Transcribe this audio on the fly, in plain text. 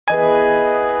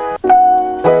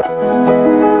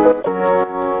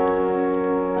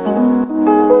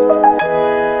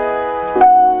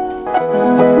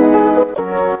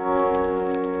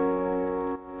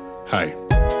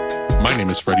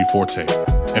Forte,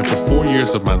 and for 4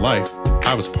 years of my life,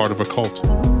 I was part of a cult.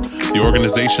 The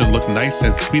organization looked nice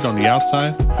and sweet on the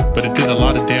outside, but it did a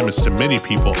lot of damage to many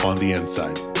people on the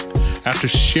inside. After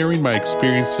sharing my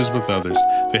experiences with others,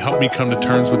 they helped me come to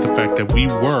terms with the fact that we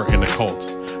were in a cult,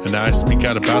 and now I speak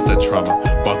out about that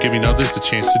trauma while giving others the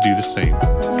chance to do the same.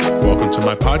 Welcome to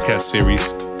my podcast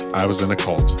series, I Was in a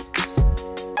Cult.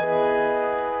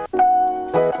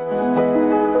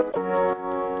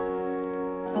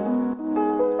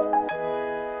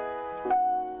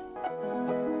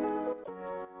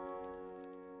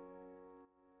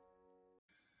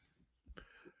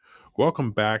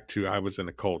 Welcome back to I Was in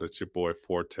a Cult. It's your boy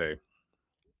Forte.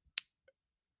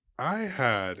 I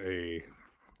had a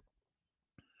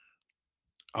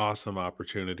awesome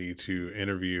opportunity to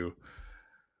interview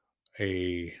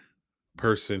a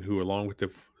person who, along with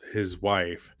his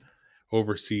wife,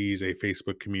 oversees a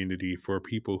Facebook community for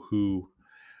people who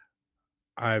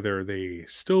either they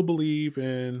still believe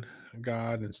in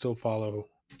God and still follow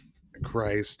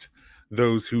Christ,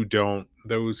 those who don't,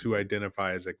 those who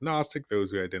identify as agnostic,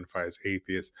 those who identify as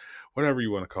atheist, whatever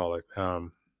you want to call it.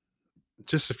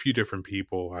 Just a few different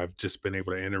people I've just been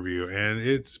able to interview, and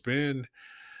it's been,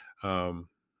 um,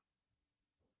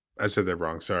 I said that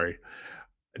wrong, sorry.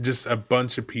 Just a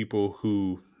bunch of people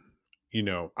who,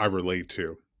 I relate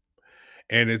to.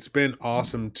 And it's been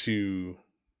awesome to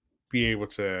be able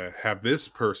to have this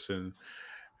person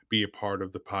be a part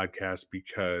of the podcast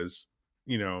because,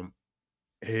 you know,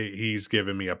 he's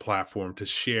given me a platform to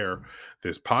share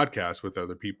this podcast with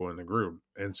other people in the group.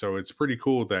 And so it's pretty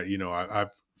cool that, I've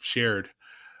shared,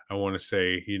 I want to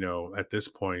say, at this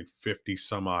point, 50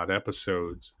 some odd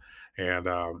episodes. And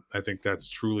I think that's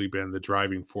truly been the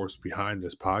driving force behind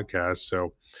this podcast.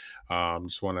 So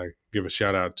just want to give a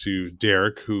shout out to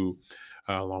Derek, who,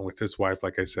 along with his wife,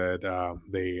 like I said,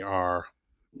 they are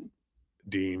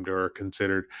deemed or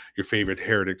considered your favorite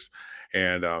heretics.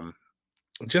 And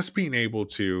just being able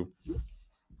to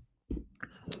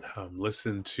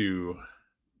listen to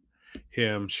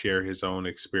him share his own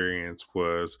experience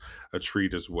was a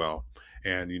treat as well.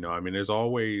 And, there's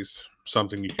always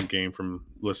something you can gain from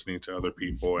listening to other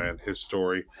people, and his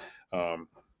story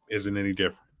isn't any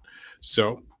different.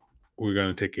 So we're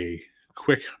going to take a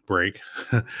quick break,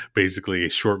 basically a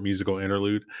short musical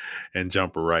interlude, and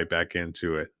jump right back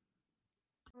into it.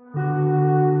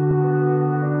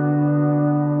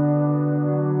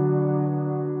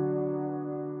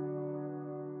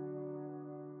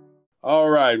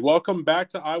 All right, welcome back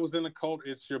to I Was in a Cult.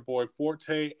 It's your boy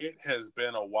Forte. It has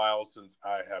been a while since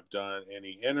I have done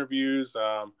any interviews.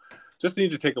 Just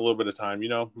need to take a little bit of time.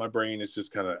 My brain is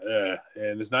just kind of,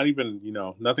 and it's not even,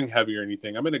 nothing heavy or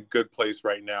anything. I'm in a good place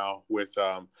right now with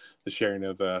the sharing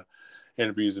of the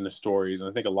interviews and the stories. And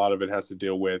I think a lot of it has to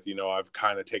deal with, I've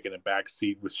kind of taken a back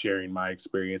seat with sharing my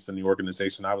experience in the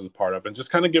organization I was a part of, and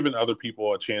just kind of giving other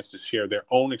people a chance to share their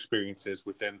own experiences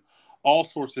within all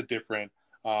sorts of different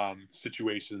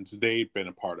situations they've been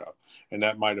a part of. And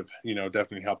that might have,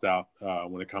 definitely helped out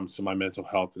when it comes to my mental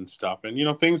health and stuff. And,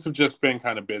 things have just been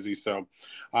kind of busy. So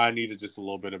I needed just a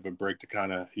little bit of a break to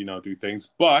kind of, do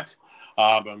things. But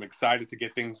I'm excited to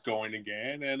get things going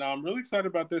again. And I'm really excited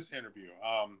about this interview.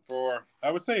 For,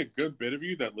 I would say, a good bit of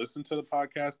you that listen to the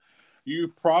podcast,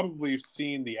 you've probably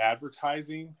seen the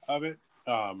advertising of it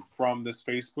from this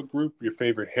Facebook group, Your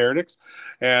Favorite Heretics.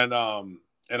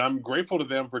 And I'm grateful to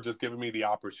them for just giving me the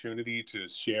opportunity to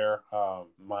share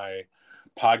my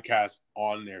podcast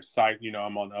on their site.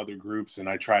 I'm on other groups, and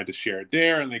I tried to share it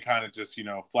there, and they kind of just,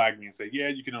 flag me and say, yeah,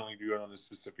 you can only do it on a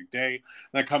specific day.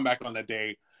 And I come back on that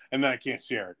day, and then I can't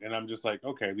share it. And I'm just like,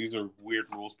 okay, these are weird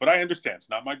rules, but I understand. It's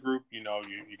not my group. You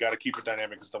got to keep it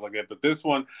dynamic and stuff like that. But this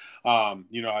one,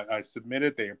 I submit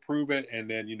it, they approve it. And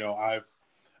then,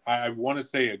 I want to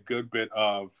say a good bit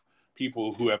of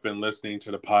people who have been listening to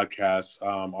the podcast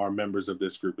are members of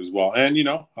this group as well. And,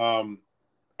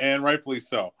 and rightfully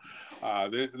so.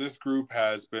 This group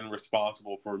has been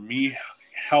responsible for me,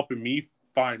 helping me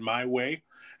find my way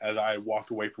as I walked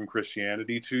away from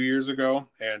Christianity 2 years ago,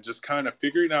 and just kind of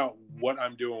figuring out what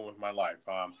I'm doing with my life.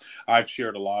 I've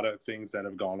shared a lot of things that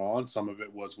have gone on. Some of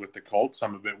it was with the cult.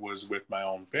 Some of it was with my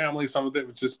own family. Some of it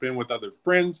was just been with other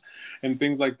friends and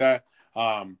things like that.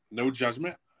 No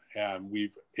judgment. And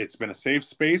it's been a safe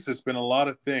space. It's been a lot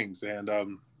of things. And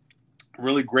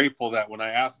really grateful that when I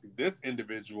asked this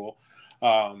individual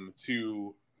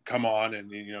to come on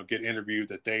and, get interviewed,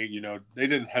 that they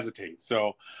didn't hesitate.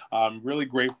 So I'm really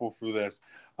grateful for this.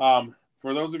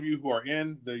 For those of you who are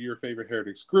in Your Favorite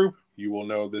Heretics group, you will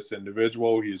know this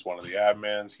individual. He's one of the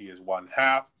admins. He is one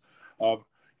half of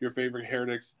Your Favorite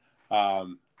Heretics.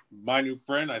 my new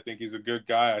friend. I think he's a good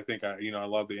guy. I think I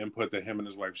love the input that him and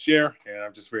his wife share, and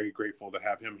I'm just very grateful to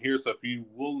have him here. So if you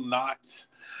will not,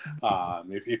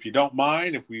 if you don't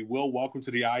mind, if we will welcome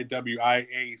to the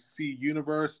IWIAC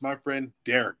universe, my friend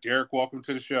Derek. Derek, welcome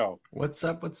to the show. What's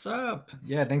up? What's up?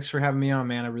 Yeah, thanks for having me on,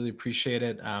 man. I really appreciate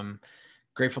it.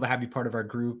 Grateful to have you part of our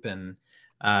group, and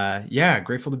yeah,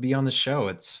 grateful to be on the show.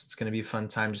 It's going to be a fun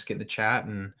time just getting to chat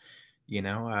and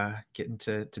getting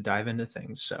to dive into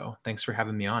things. So thanks for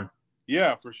having me on.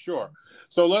 Yeah, for sure.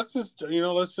 So let's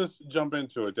just jump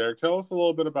into it. Derek, tell us a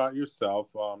little bit about yourself.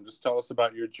 Just tell us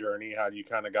about your journey, how you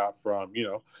kind of got from,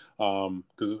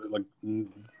 because like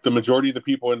the majority of the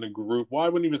people in the group, well, I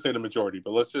wouldn't even say the majority,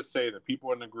 but let's just say the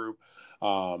people in the group,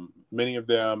 many of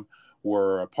them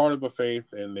were a part of a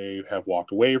faith and they have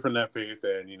walked away from that faith,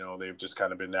 and they've just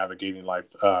kind of been navigating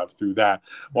life through that.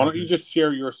 Why don't you just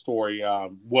share your story,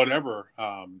 whatever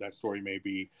that story may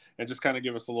be, and just kind of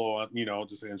give us a little,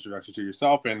 just an introduction to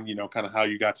yourself and kind of how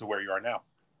you got to where you are now.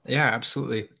 Yeah,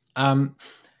 absolutely.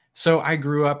 So I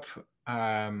grew up,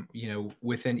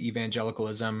 within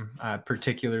evangelicalism,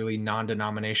 particularly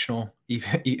non-denominational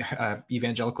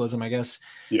evangelicalism, I guess.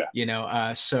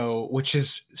 Yeah. So which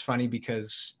is funny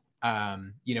because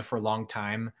for a long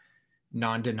time,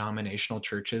 non-denominational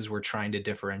churches were trying to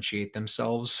differentiate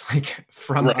themselves like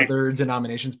from Right. other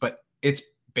denominations, but it's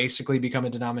basically become a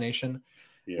denomination,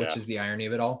 Yeah. which is the irony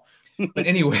of it all. But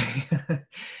anyway,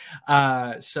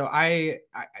 so I,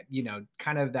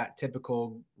 kind of that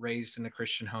typical raised in a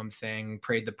Christian home thing,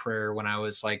 prayed the prayer when I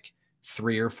was like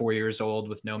 3 or 4 years old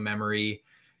with no memory,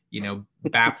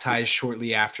 baptized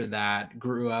shortly after that,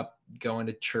 grew up going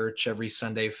to church every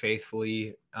Sunday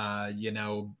faithfully,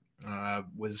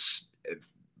 was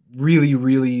really,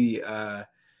 really,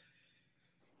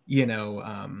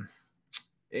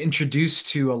 introduced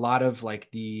to a lot of like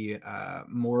the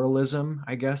moralism,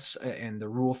 I guess, and the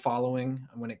rule following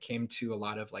when it came to a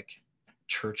lot of like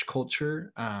church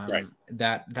culture, Right.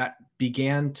 that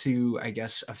began to, I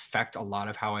guess, affect a lot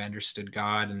of how I understood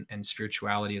God and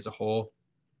spirituality as a whole.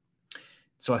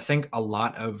 So I think a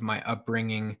lot of my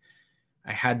upbringing,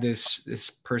 I had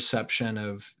this perception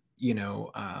of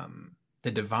the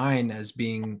divine as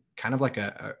being kind of like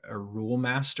a rule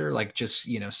master, like just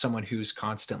someone who's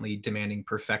constantly demanding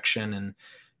perfection and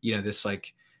this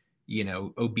like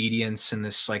obedience and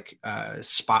this like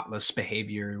spotless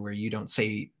behavior where you don't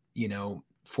say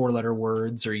 4-letter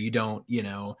words, or you don't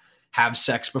have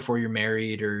sex before you're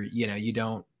married, or you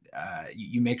don't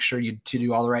you make sure to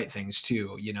do all the right things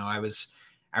too.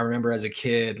 I remember as a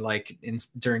kid, like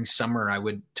during summer, I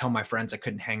would tell my friends I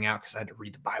couldn't hang out because I had to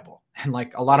read the Bible. And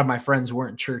like a lot of my friends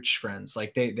weren't church friends.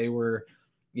 Like they were,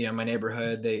 my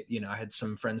neighborhood, I had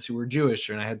some friends who were Jewish,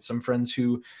 and I had some friends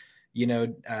who,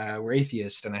 were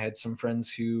atheist, and I had some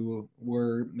friends who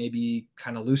were maybe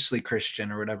kind of loosely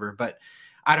Christian or whatever. But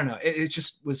I don't know. It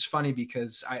just was funny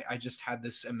because I just had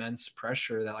this immense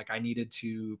pressure that like I needed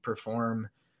to perform,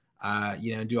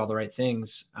 do all the right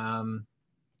things.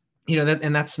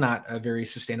 And that's not a very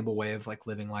sustainable way of like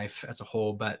living life as a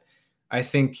whole. But I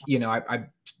think, I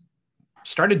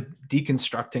started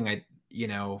deconstructing,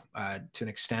 to an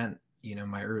extent,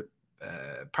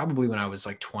 probably when I was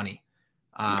like 20,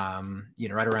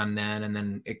 right around then. And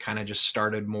then it kind of just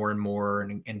started more and more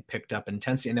and picked up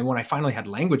intensity. And then when I finally had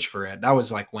language for it, that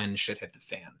was like when shit hit the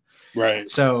fan. Right.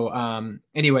 So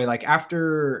anyway, like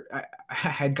after I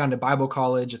had gone to Bible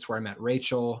college, it's where I met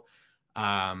Rachel.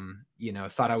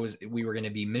 Thought we were going to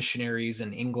be missionaries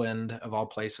in England of all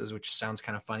places, which sounds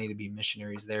kind of funny to be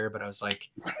missionaries there. But I was like,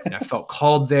 I felt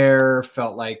called there,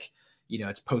 felt like,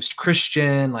 it's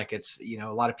post-Christian, like it's, a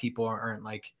lot of people aren't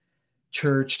like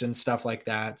churched and stuff like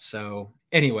that. So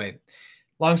anyway,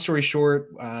 long story short,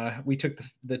 we took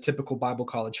the typical Bible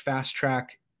college fast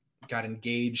track, got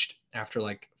engaged after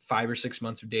like 5 or 6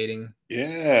 months of dating.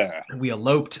 Yeah. We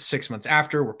eloped 6 months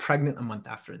after. We're pregnant a month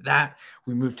after that.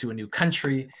 We moved to a new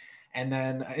country. And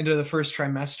then into the first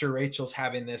trimester, Rachel's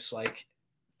having this like,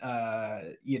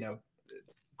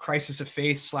 crisis of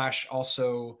faith /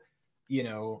 also,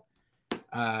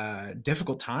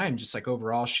 difficult time. Just like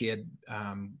overall, she had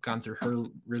gone through her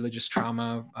religious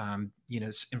trauma,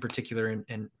 in particular,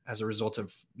 and as a result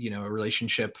of, a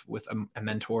relationship with a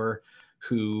mentor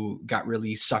who got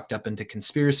really sucked up into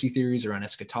conspiracy theories around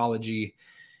eschatology.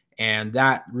 And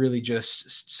that really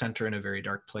just sent her in a very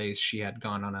dark place. She had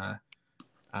gone on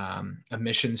a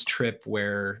missions trip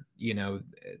where,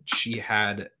 she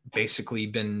had basically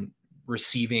been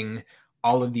receiving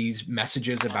all of these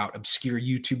messages about obscure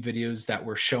YouTube videos that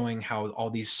were showing how all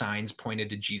these signs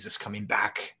pointed to Jesus coming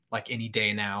back like any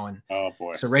day now. And Oh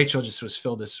boy. so Rachel just was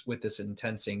filled with this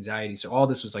intense anxiety. So all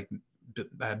this was like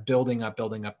building up,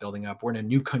 building up, building up. We're in a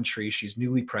new country. She's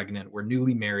newly pregnant. We're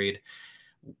newly married.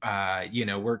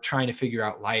 We're trying to figure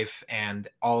out life, and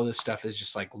all of this stuff is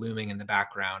just like looming in the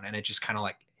background, and it just kind of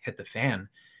like hit the fan.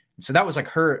 And so that was like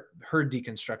her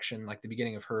deconstruction, like the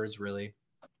beginning of hers, really.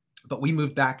 But we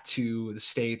moved back to the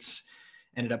States,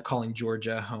 ended up calling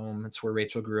Georgia home. That's where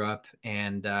Rachel grew up.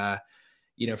 And,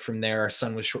 from there, our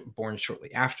son was born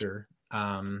shortly after,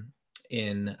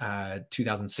 in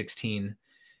 2016.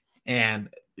 And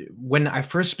when I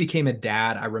first became a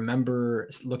dad, I remember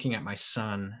looking at my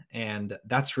son, and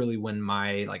that's really when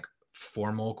my like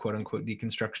formal quote unquote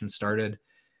deconstruction started.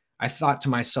 I thought to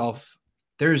myself,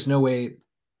 there's no way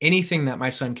anything that my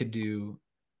son could do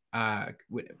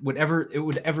would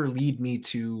ever lead me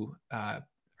to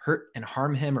hurt and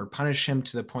harm him or punish him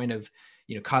to the point of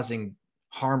causing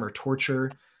harm or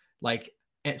torture. Like,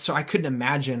 and so I couldn't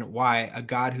imagine why a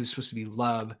God who's supposed to be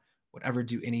love would ever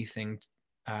do anything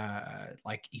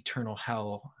like eternal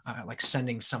hell, like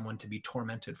sending someone to be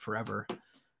tormented forever,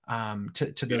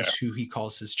 to those who he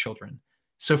calls his children.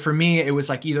 So for me, it was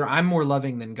like either I'm more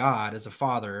loving than God as a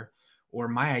father, or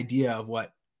my idea of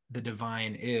what the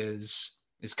divine is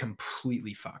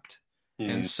completely fucked.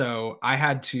 And so I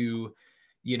had to,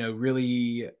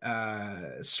 really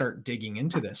start digging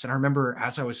into this. And I remember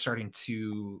as I was starting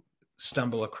to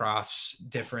stumble across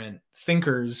different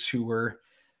thinkers who were,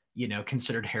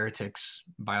 considered heretics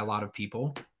by a lot of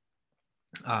people,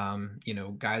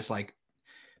 guys like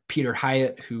Peter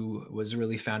Hyatt, who was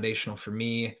really foundational for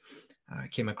me. I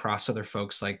came across other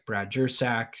folks like Brad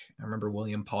Jersak. I remember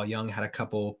William Paul Young had a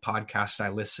couple podcasts I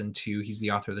listened to. He's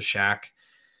the author of The Shack.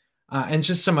 And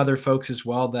just some other folks as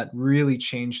well that really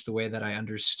changed the way that I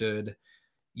understood,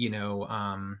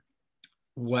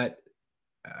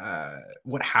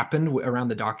 what happened around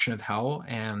the doctrine of hell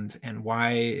and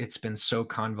why it's been so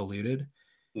convoluted.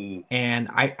 And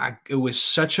it was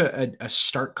such a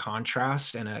stark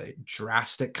contrast and a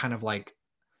drastic kind of like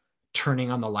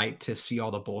turning on the light to see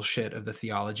all the bullshit of the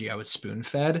theology I was spoon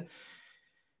fed,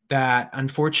 that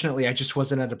unfortunately I just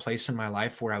wasn't at a place in my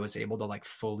life where I was able to like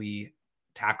fully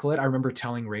tackle it. I remember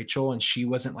telling Rachel, and she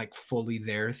wasn't like fully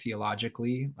there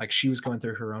theologically. Like she was going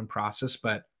through her own process,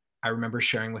 but I remember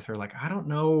sharing with her, like, I don't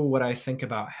know what I think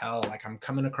about hell. Like I'm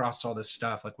coming across all this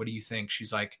stuff. Like, what do you think?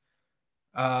 She's like,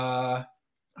 I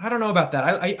don't know about that.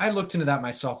 I looked into that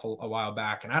myself a while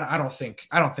back, and I don't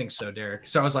think so, Derek.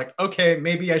 So I was like, okay,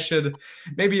 maybe I should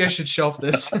shelf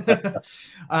this.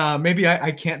 Maybe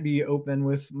I can't be open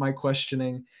with my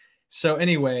questioning. So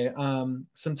anyway,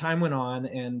 some time went on,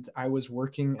 and I was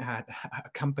working at a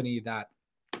company that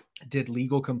did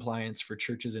legal compliance for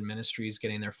churches and ministries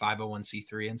getting their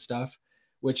 501c3 and stuff,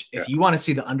 which if you want to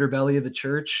see the underbelly of the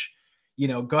church,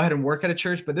 go ahead and work at a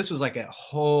church. But this was like a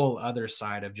whole other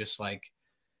side of just like,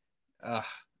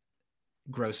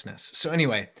 grossness. So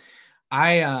anyway,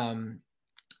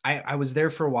 I was there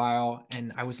for a while,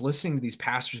 and I was listening to these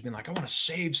pastors being like, I want to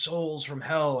save souls from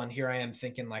hell. And here I am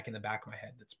thinking, like, in the back of my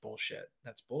head, that's bullshit.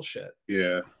 That's bullshit.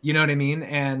 Yeah. You know what I mean?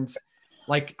 And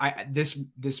like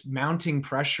this mounting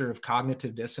pressure of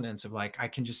cognitive dissonance of like, I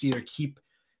can just either keep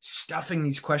stuffing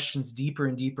these questions deeper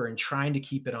and deeper and trying to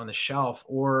keep it on the shelf,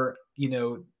 or,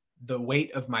 the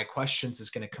weight of my questions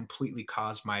is going to completely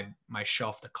cause my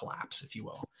shelf to collapse, if you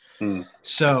will.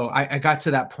 So I got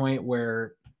to that point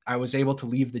where I was able to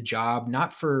leave the job,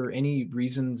 not for any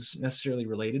reasons necessarily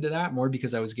related to that, more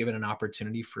because I was given an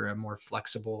opportunity for a more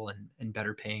flexible and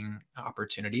better paying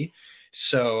opportunity.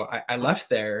 So I left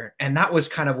there, and that was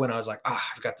kind of when I was like,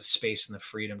 I've got the space and the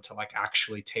freedom to like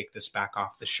actually take this back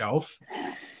off the shelf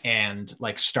and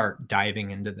like start diving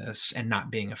into this and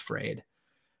not being afraid.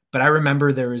 But I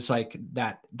remember there was like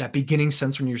that beginning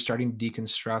sense when you're starting to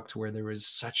deconstruct, where there was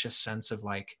such a sense of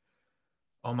like,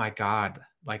 oh my God,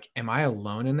 like, am I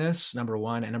alone in this? Number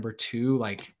one. And number two,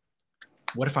 like,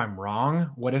 what if I'm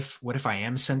wrong? What if I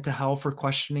am sent to hell for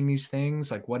questioning these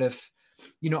things? Like, what if,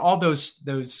 all those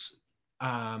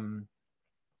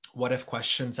what if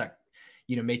questions that,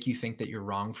 make you think that you're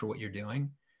wrong for what you're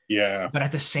doing. Yeah. But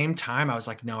at the same time, I was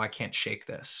like, no, I can't shake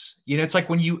this. It's like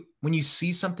when you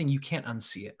see something, you can't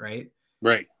unsee it. Right.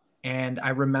 Right. And I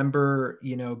remember,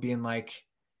 being like,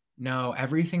 no,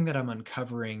 everything that I'm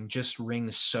uncovering just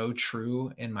rings so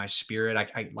true in my spirit.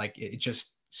 I like it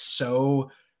just so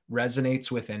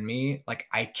resonates within me. Like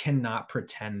I cannot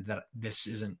pretend that this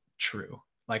isn't true.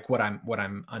 Like what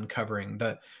I'm uncovering,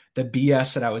 the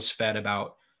BS that I was fed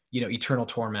about, eternal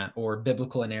torment or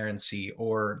biblical inerrancy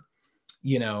or,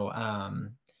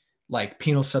 like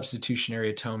penal substitutionary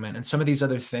atonement and some of these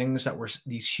other things that were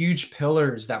these huge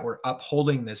pillars that were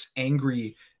upholding this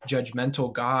angry,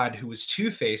 judgmental God who was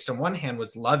two-faced. On one hand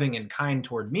was loving and kind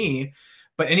toward me,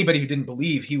 but anybody who didn't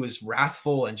believe, he was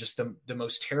wrathful and just the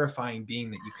most terrifying being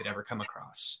that you could ever come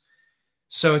across.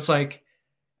 So it's like,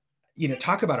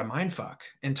 talk about a mind fuck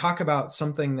and talk about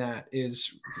something that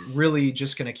is really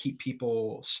just going to keep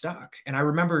people stuck. And I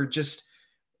remember just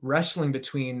wrestling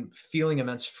between feeling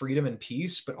immense freedom and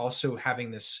peace, but also having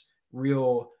this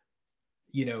real,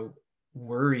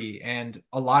 worry and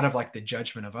a lot of like the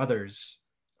judgment of others.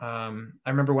 I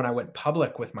remember when I went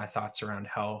public with my thoughts around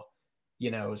hell,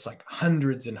 it was like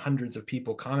hundreds and hundreds of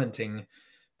people commenting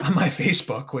on my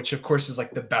Facebook, which of course is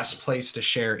like the best place to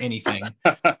share anything.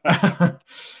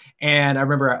 And I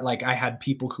remember like I had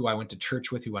people who I went to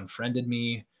church with who unfriended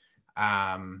me.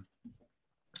 But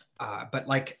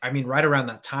like, I mean, right around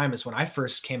that time is when I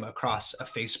first came across a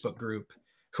Facebook group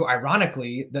who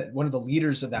ironically, that one of the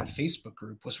leaders of that Facebook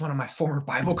group was one of my former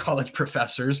Bible college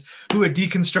professors who had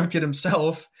deconstructed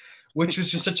himself, which was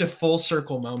just such a full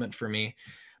circle moment for me.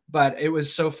 But it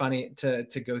was so funny to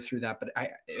go through that. But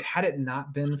had it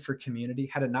not been for community,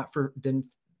 had it not been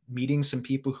meeting some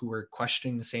people who were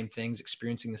questioning the same things,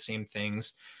 experiencing the same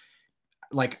things,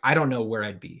 like, I don't know where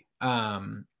I'd be.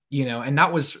 And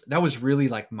that was really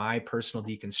like my personal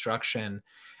deconstruction. And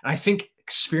I think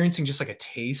experiencing just like a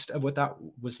taste of what that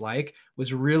was like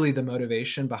was really the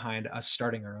motivation behind us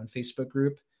starting our own Facebook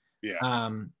group. Yeah.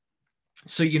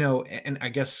 So, and I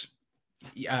guess,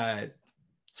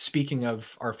 speaking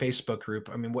of our Facebook group,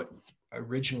 I mean, what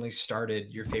originally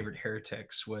started Your Favorite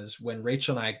Heretics was when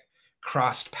Rachel and I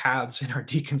crossed paths in our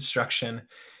deconstruction.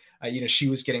 She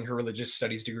was getting her religious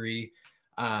studies degree.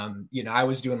 I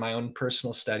was doing my own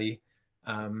personal study.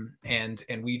 And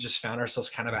we just found ourselves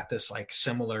kind of at this like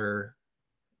similar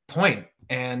point.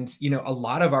 And, a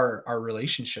lot of our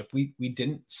relationship, we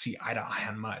didn't see eye to eye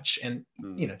on much. And,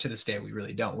 to this day, we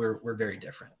really don't. We're very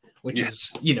different, which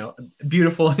is,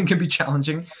 beautiful and can be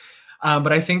challenging.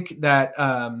 But I think that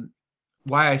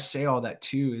why I say all that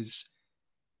too is,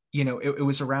 it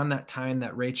was around that time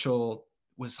that Rachel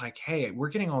was like, hey, we're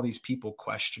getting all these people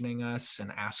questioning us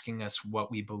and asking us what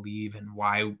we believe and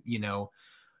why,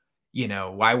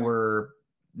 why we're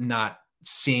not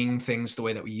seeing things the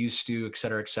way that we used to, et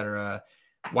cetera, et cetera.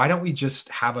 Why don't we just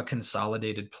have a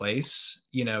consolidated place?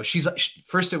 She's like,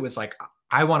 first it was like,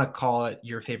 I want to call it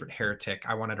Your Favorite Heretic.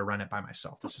 I wanted to run it by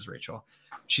myself. This is Rachel.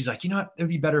 She's like, what? It'd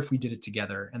be better if we did it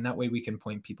together. And that way we can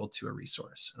point people to a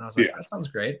resource. And I was like, That sounds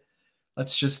great.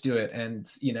 Let's just do it. And,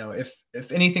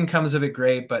 if anything comes of it,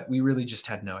 great, but we really just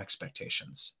had no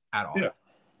expectations at all. Yeah.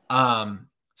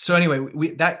 So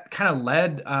anyway, that kind of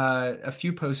led a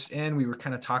few posts in. We were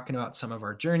kind of talking about some of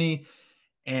our journey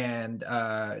and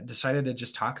decided to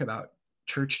just talk about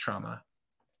church trauma.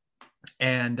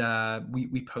 And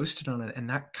we posted on it, and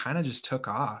that kind of just took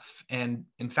off. And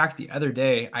in fact, the other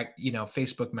day,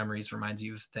 Facebook memories reminds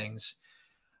you of things.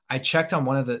 I checked on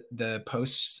one of the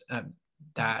posts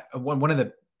that one of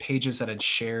the pages that had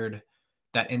shared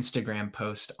that Instagram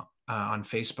post on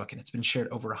Facebook, and it's been shared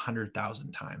over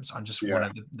 100,000 times on just one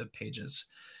of the pages.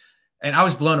 And I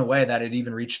was blown away that it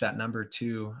even reached that number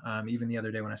too. Even the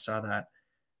other day when I saw that.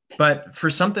 But for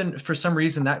some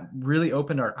reason that really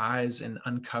opened our eyes and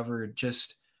uncovered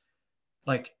just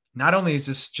like, not only is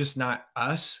this just not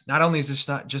us, not only is this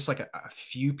not just like a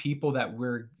few people that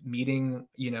we're meeting,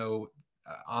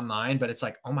 online, but it's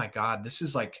like, oh my God, this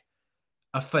is like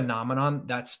a phenomenon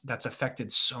that's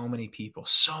affected so many people.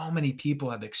 So many people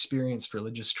have experienced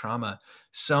religious trauma.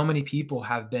 So many people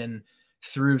have been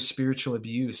through spiritual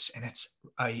abuse, and it's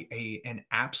an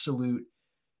absolute,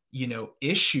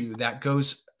 issue that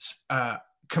goes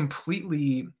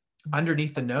completely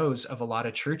underneath the nose of a lot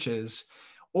of churches,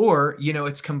 or,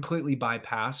 it's completely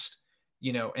bypassed,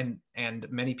 and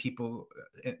many people,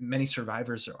 many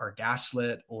survivors are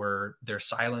gaslit or they're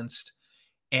silenced.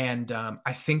 And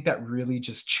I think that really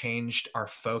just changed our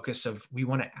focus of, we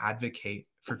want to advocate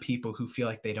for people who feel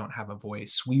like they don't have a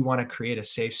voice. We want to create a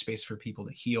safe space for people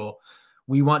to heal.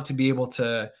 We want to be able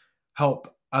to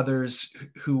help others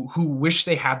who wish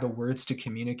they had the words to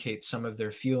communicate some of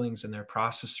their feelings and their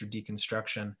process through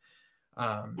deconstruction,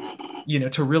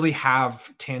 to really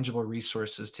have tangible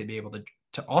resources to be able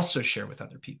to also share with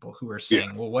other people who are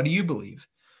saying, well, what do you believe?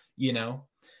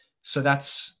 So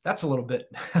that's a little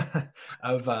bit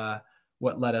of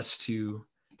what led us to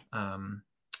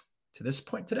this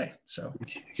point today. So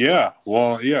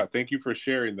thank you for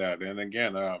sharing that. And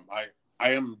again, I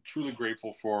am truly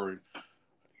grateful for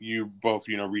you both,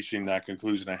 reaching that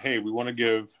conclusion that, hey, we want to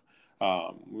give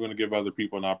we're going to give other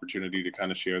people an opportunity to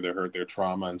kind of share their hurt, their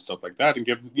trauma, and stuff like that, and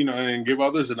give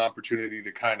others an opportunity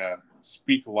to kind of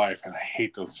speak life. And I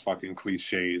hate those fucking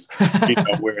cliches,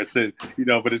 where it's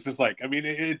but it's just like, I mean,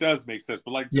 it does make sense,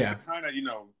 but like just to kind of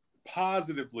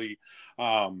positively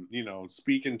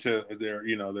speak into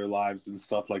their lives and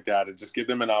stuff like that, and just give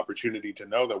them an opportunity to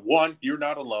know that, one, you're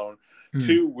not alone,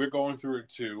 two, we're going through it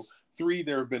too, three,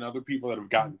 there have been other people that have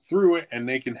gotten through it and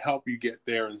they can help you get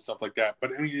there and stuff like that.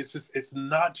 But I mean, it's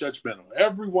not judgmental.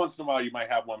 Every once in a while you might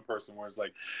have one person where it's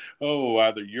like, oh,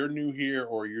 either you're new here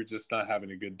or you're just not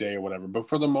having a good day or whatever. But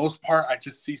for the most part, I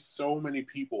just see so many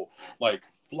people like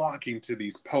flocking to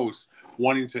these posts,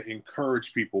 wanting to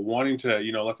encourage people, wanting to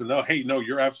let them know, hey, no,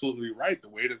 you're absolutely right, the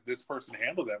way that this person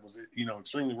handled that was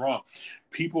extremely wrong.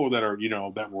 People that are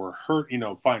that were hurt,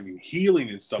 finding healing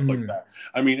and stuff like that.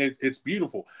 I mean, it's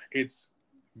beautiful. It's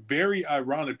very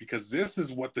ironic because this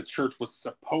is what the church was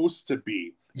supposed to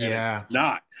be, and it's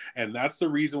not. And that's the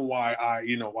reason why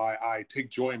I take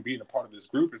joy in being a part of this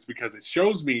group, is because it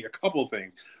shows me a couple of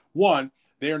things. One,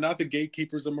 they are not the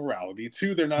gatekeepers of morality.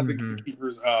 Two, they're not the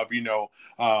gatekeepers of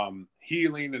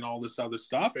healing and all this other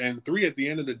stuff. And three, at the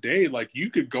end of the day, like, you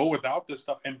could go without this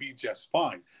stuff and be just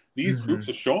fine. These groups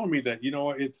are showing me that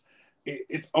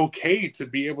it's okay to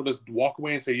be able to walk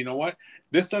away and say, you know what,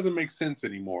 this doesn't make sense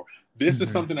anymore. This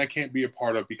is something I can't be a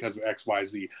part of because of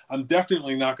XYZ. I'm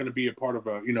definitely not going to be a part of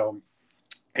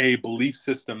a belief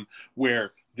system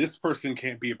where this person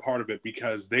can't be a part of it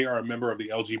because they are a member of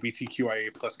the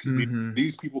LGBTQIA plus community.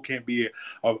 These people can't be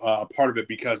a part of it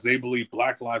because they believe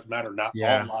Black Lives Matter, not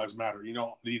all lives matter.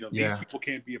 These people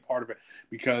can't be a part of it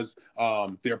because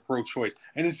they're pro-choice.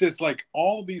 And it's just like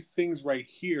all of these things right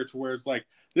here, to where it's like,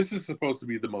 this is supposed to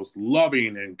be the most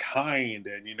loving and kind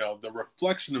and, the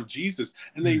reflection of Jesus.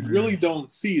 And they really don't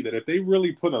see that if they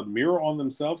really put a mirror on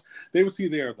themselves, they would see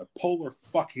they are the polar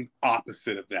fucking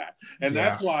opposite of that. And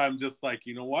that's why I'm just like,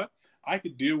 you know what? I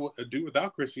could do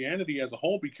without Christianity as a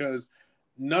whole, because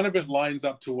none of it lines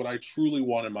up to what I truly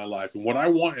want in my life. And what I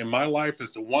want in my life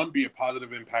is to, one, be a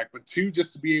positive impact, but two,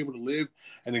 just to be able to live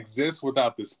and exist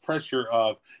without this pressure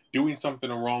of doing something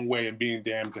the wrong way and being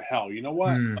damned to hell. You know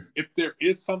what? If there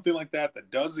is something like that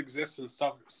does exist and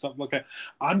stuff like that,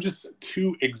 I'm just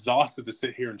too exhausted to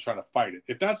sit here and try to fight it.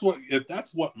 If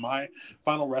that's what my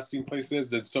final resting place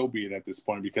is, then so be it at this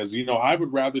point. Because I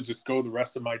would rather just go the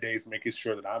rest of my days making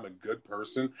sure that I'm a good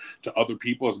person to other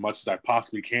people as much as I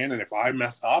possibly can. And if I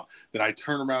mess up, then I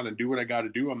turn around and do what I got to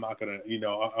do. I'm not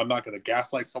gonna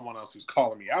gaslight someone else who's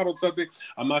calling me out on something.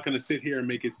 I'm not gonna sit here and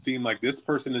make it seem like this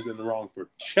person is in the wrong for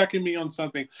checking me on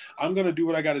something. I'm going to do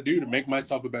what I got to do to make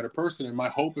myself a better person. And my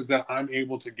hope is that I'm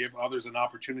able to give others an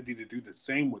opportunity to do the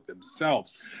same with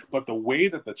themselves. But the way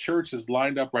that the church is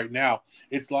lined up right now,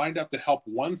 it's lined up to help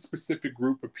one specific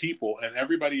group of people, and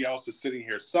everybody else is sitting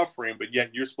here suffering, but yet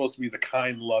you're supposed to be the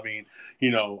kind, loving,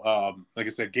 like I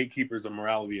said, gatekeepers of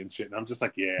morality and shit. And I'm just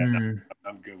like, no,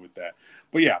 I'm good with that.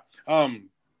 But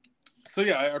so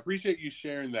I appreciate you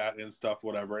sharing that and stuff,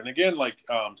 whatever. And again, like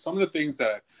some of the things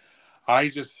that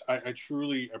I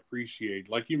truly appreciate,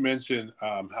 like you mentioned,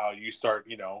 how you start,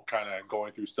 kind of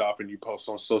going through stuff and you post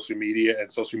on social media,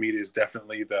 and social media is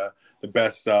definitely the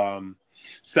best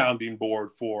sounding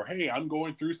board for, hey, I'm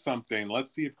going through something.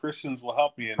 Let's see if Christians will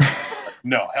help me. And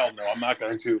no, hell no, I'm not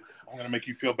going to. I'm going to make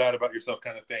you feel bad about yourself,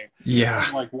 kind of thing. Yeah.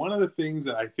 And like one of the things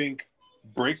that I think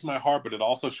breaks my heart, but it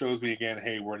also shows me again,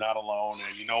 hey, we're not alone.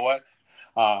 And you know what?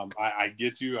 I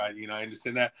get you. I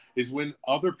understand that, is when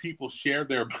other people share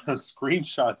their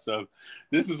screenshots of,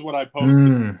 this is what I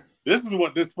posted. This is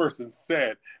what this person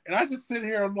said. And I just sit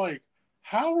here. I'm like,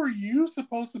 how are you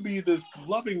supposed to be this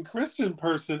loving Christian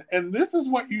person? And this is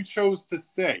what you chose to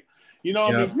say.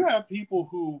 I mean, you have people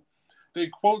who, they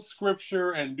quote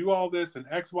scripture and do all this and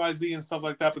XYZ and stuff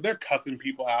like that, but they're cussing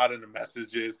people out in the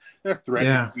messages. They're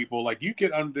threatening people. Like, you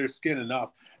get under their skin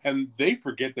enough and they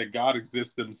forget that God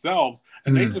exists themselves,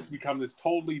 and they just become this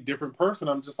totally different person.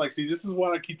 I'm just like, see, this is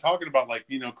what I keep talking about. Like,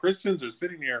 Christians are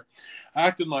sitting here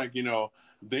acting like,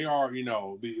 they are,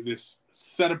 this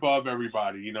set above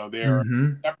everybody. They're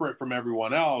separate from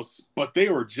everyone else, but they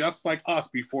were just like us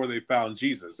before they found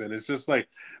Jesus. And it's just like,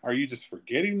 are you just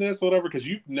forgetting this or whatever? Because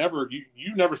you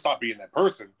never stopped being that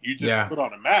person. You just put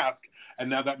on a mask, and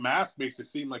now that mask makes it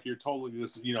seem like you're totally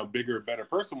this, bigger, better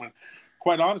person, when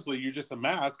quite honestly, you're just a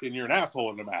mask, and you're an asshole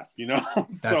in the mask,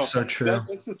 That's so true.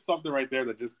 That's just something right there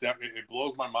that just, it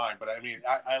blows my mind. But I mean,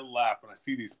 I laugh when I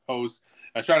see these posts.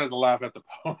 I try not to laugh at the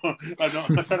post. I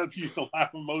try not to use the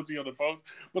laugh emoji on the post,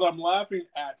 but I'm laughing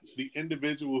at the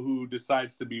individual who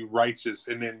decides to be righteous,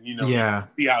 and then,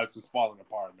 see how it's just falling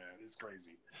apart, man. is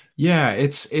crazy. Yeah,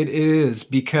 it is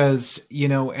because,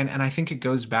 and I think it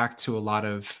goes back to a lot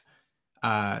of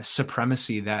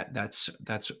supremacy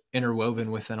that's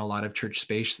interwoven within a lot of church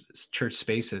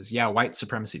spaces. Yeah, white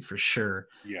supremacy for sure.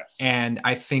 Yes. And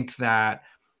I think that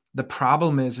the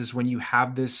problem is when you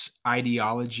have this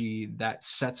ideology that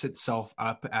sets itself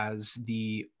up as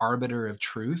the arbiter of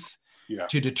truth Yeah.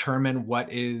 to determine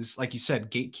what is, like you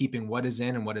said, gatekeeping what is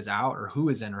in and what is out, or who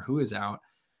is in or who is out.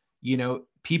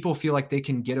 People feel like they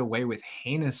can get away with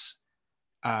heinous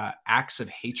acts of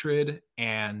hatred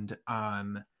and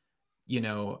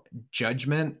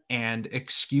judgment and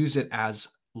excuse it as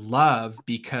love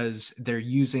because they're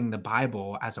using the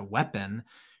Bible as a weapon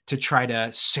to try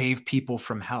to save people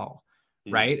from hell.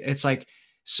 Mm. Right? It's like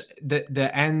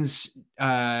the ends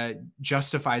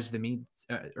justifies the means,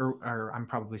 or I'm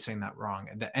probably saying that wrong.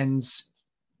 The ends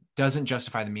doesn't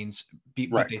justify the means, but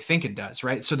Right. they think it does,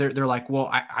 right? So they're like, well,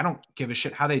 I don't give a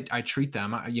shit how I treat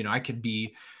them. I could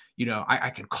be, I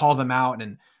can call them out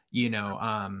and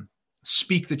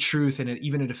speak the truth, and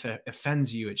even if it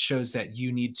offends you, it shows that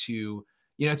you need to,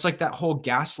 it's like that whole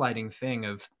gaslighting thing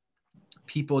of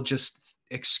people just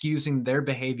excusing their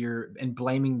behavior and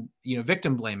blaming,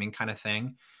 victim blaming kind of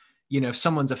thing. If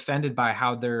someone's offended by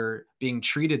how they're being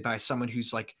treated by someone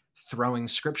who's like throwing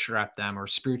scripture at them or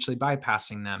spiritually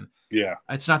bypassing them, Yeah.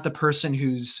 it's not the person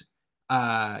who's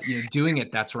doing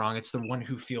it that's wrong. It's the one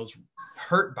who feels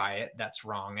hurt by it that's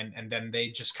wrong, and then they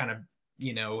just kind of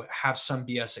have some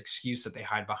BS excuse that they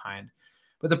hide behind.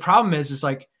 But the problem is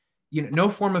like, no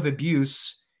form of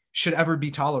abuse should ever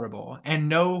be tolerable, and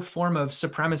no form of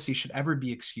supremacy should ever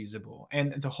be excusable.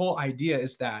 And the whole idea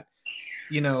is that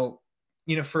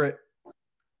for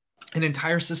an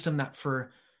entire system that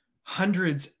for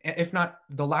hundreds, if not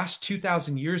the last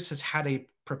 2,000 years, has had a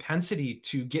propensity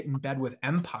to get in bed with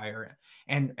empire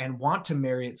and want to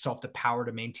marry itself to power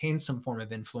to maintain some form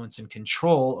of influence and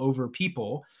control over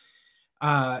people.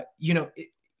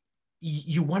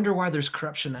 You wonder why there's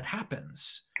corruption that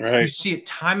happens. You Right. see it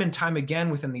time and time again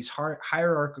within these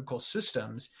hierarchical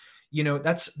systems.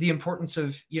 That's the importance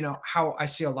of, how I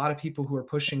see a lot of people who are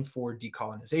pushing for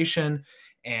decolonization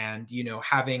and,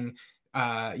 having,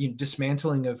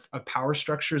 dismantling of power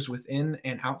structures within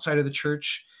and outside of the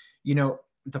church.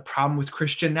 The problem with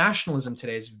Christian nationalism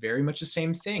today is very much the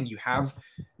same thing. You have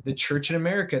the church in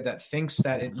America that thinks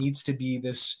that it needs to be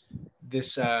this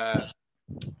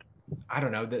I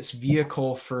don't know, this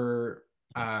vehicle for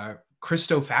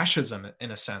Christo-fascism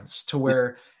in a sense, to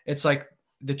where it's like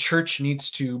the church needs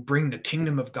to bring the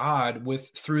kingdom of God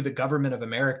through the government of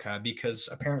America, because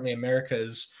apparently America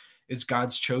is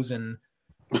God's chosen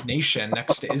nation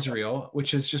next to Israel,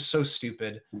 which is just so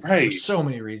stupid for Right. so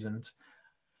many reasons.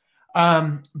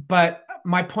 But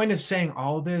my point of saying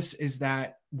all of this is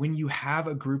that when you have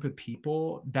a group of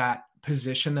people that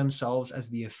position themselves as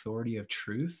the authority of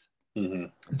truth, Mm-hmm.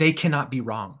 they cannot be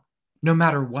wrong no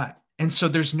matter what. And so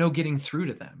there's no getting through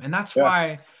to them. And that's Yeah.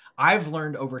 why I've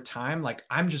learned over time, like,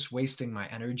 I'm just wasting my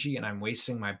energy and I'm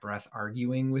wasting my breath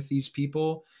arguing with these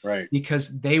people, Right.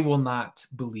 because they will not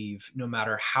believe, no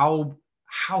matter how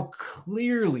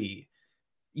clearly,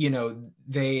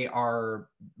 they are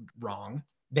wrong,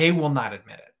 they will not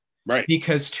admit it. Right.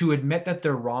 Because to admit that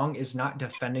they're wrong is not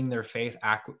defending their faith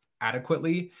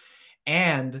adequately.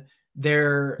 And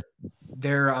they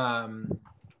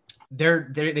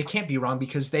can't be wrong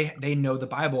because they know the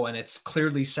Bible and it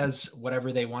clearly says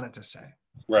whatever they want it to say.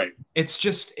 Right. It's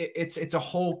just it's a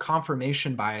whole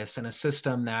confirmation bias in a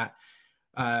system that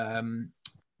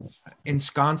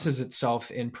ensconces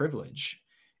itself in privilege.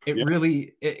 It Yeah.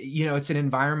 really, it's an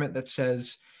environment that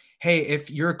says, hey, if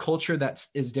you're a culture that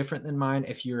is different than mine,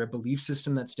 if you're a belief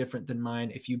system that's different than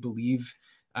mine, if you believe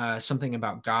something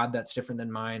about God that's different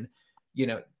than mine,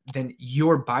 then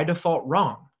you're by default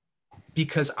wrong,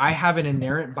 because I have an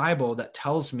inerrant Bible that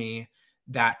tells me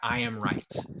that I am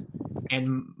right.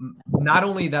 And not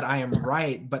only that I am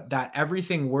right, but that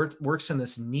everything works in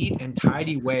this neat and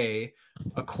tidy way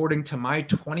according to my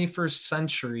 21st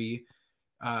century,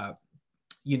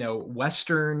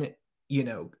 Western,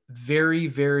 very,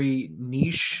 very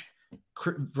niche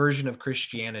version of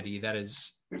Christianity that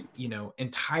is,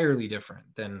 entirely different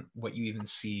than what you even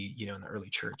see, in the early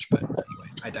church. But anyway,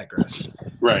 I digress.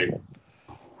 Right.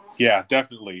 Yeah,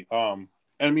 definitely. I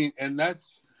mean, and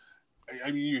that's,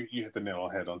 I mean, you hit the nail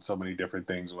on the head on so many different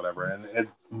things, whatever. And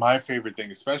my favorite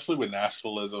thing, especially with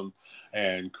nationalism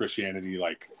and Christianity,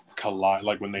 like collide,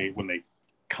 like when they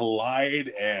collide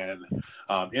and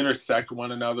intersect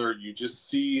one another, you just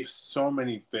see so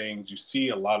many things. You see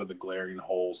a lot of the glaring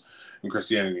holes in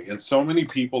Christianity, and so many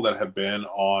people that have been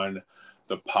on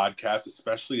the podcast,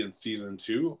 especially in season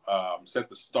 2, said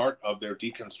the start of their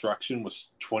deconstruction was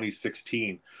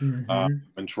 2016,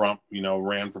 when Trump,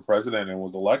 ran for president and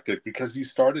was elected, because you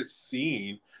started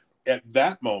seeing at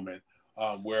that moment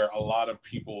where a lot of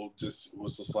people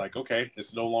was just like, okay,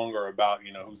 it's no longer about,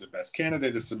 who's the best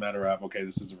candidate. It's a matter of, okay,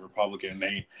 this is a Republican.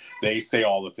 They say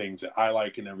all the things that I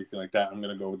like and everything like that. I'm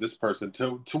going to go with this person,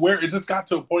 to where it just got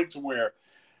to a point to where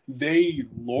they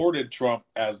lorded Trump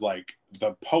as like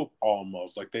the Pope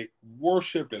almost. Like they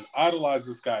worshipped and idolized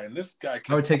this guy. And this guy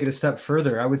I would take it a step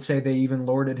further. I would say they even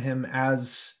lorded him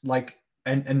as like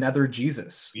another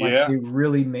Jesus. Like yeah. they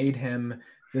really made him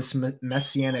this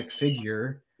messianic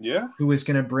figure Yeah. who was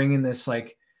going to bring in this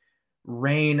like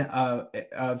reign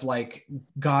of like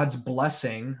God's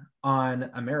blessing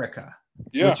on America,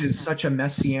 Yeah. which is such a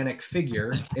messianic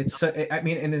figure. I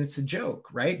mean, and it's a joke,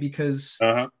 right? Because,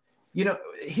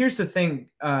 here's the thing,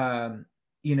 and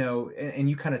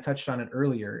you kind of touched on it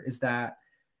earlier, is that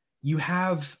you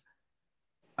have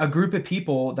a group of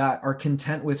people that are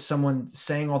content with someone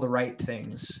saying all the right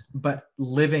things, but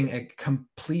living a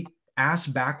complete ass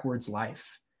backwards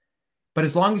life. But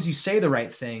as long as you say the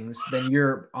right things, then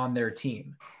you're on their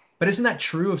team. But isn't that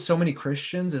true of so many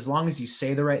Christians? As long as you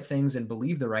say the right things and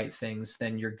believe the right things,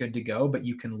 then you're good to go, but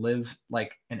you can live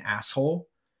like an asshole.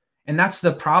 And that's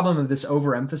the problem of this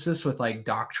overemphasis with like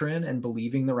doctrine and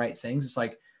believing the right things. It's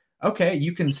like, okay,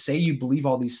 you can say you believe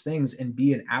all these things and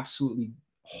be an absolutely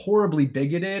horribly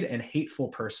bigoted and hateful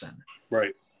person.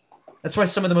 Right. That's why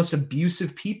some of the most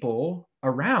abusive people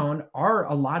around are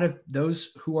a lot of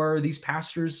those who are these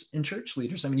pastors and church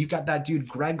leaders. I mean, you've got that dude,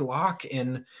 Greg Locke,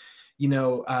 in,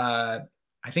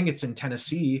 I think it's in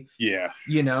Tennessee. Yeah.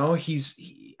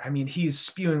 He's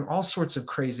spewing all sorts of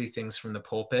crazy things from the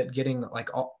pulpit, getting like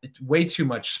way too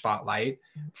much spotlight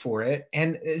for it.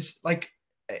 And is like,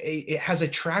 it has a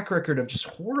track record of just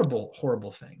horrible,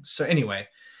 horrible things. So anyway,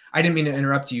 I didn't mean to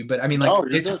interrupt you, but I mean,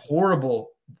 like, it's good.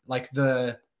 Horrible. Like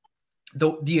the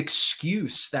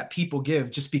excuse that people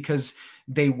give just because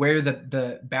they wear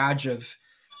the badge of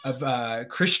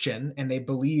Christian and they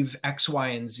believe X, Y,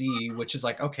 and Z, which is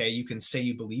like, okay, you can say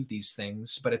you believe these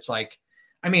things, but it's like,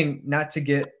 I mean, not to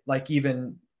get like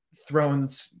even thrown,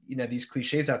 these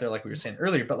cliches out there, like we were saying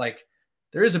earlier, but like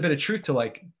there is a bit of truth to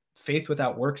like faith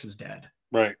without works is dead.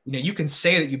 Right. You can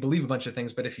say that you believe a bunch of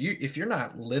things, but if you're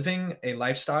not living a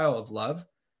lifestyle of love,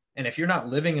 and if you're not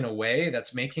living in a way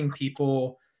that's making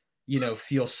people,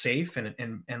 feel safe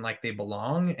and like they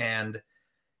belong, and,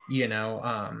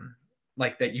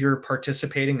 like that you're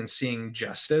participating and seeing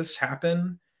justice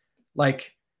happen,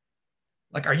 like,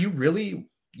 are you really,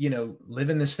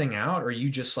 living this thing out? Or are you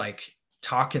just like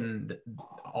talking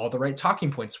all the right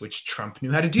talking points, which Trump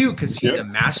knew how to do because he's a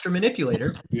master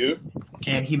manipulator. Yep.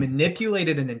 And he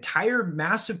manipulated an entire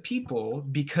mass of people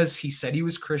because he said he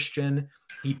was Christian.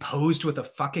 He posed with a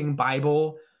fucking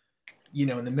Bible, in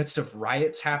the midst of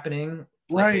riots happening.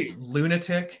 Right. Like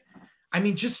lunatic. I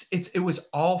mean, it was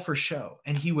all for show.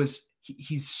 And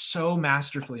he's so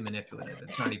masterfully manipulative.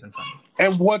 It's not even funny.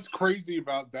 And what's crazy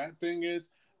about that thing is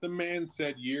the man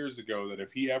said years ago that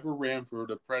if he ever ran for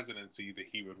the presidency, that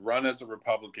he would run as a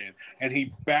Republican, and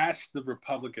he bashed the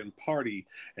Republican Party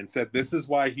and said this is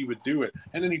why he would do it.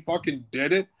 And then he fucking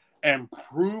did it and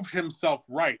proved himself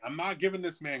right. I'm not giving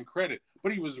this man credit,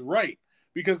 but he was right,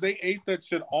 because they ate that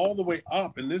shit all the way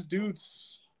up. And this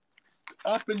dude's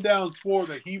up and down swore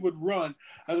that he would run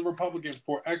as a Republican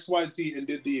for XYZ and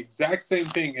did the exact same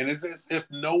thing. And it's as if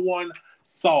no one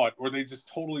saw it, or they just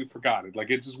totally forgot it.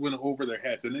 Like it just went over their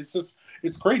heads. And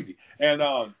it's crazy. And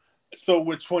so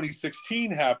when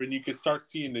 2016 happened, you could start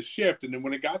seeing the shift. And then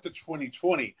when it got to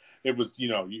 2020, it was,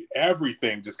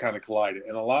 everything just kind of collided.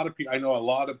 And I know a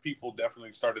lot of people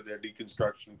definitely started their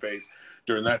deconstruction phase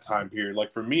during that time period.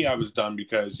 Like for me, I was done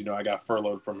because, I got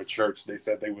furloughed from a church. They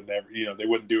said they would never, they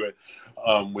wouldn't do it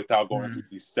without going through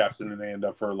these steps. And then they ended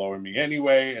up furloughing me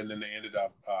anyway. And then they ended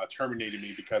up terminating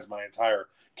me because my entire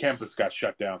campus got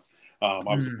shut down.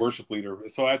 I was a worship leader.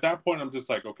 So at that point, I'm just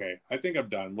like, okay, I think I'm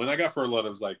done. When I got furloughed, I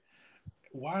was like,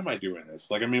 why am I doing this?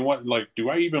 Like, I mean, what, like, do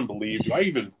I even believe? Do I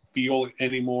even feel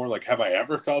anymore? Like, have I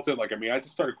ever felt it? Like, I mean, I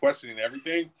just started questioning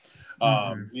everything.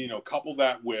 Couple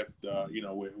that with,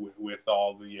 with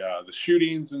all the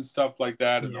shootings and stuff like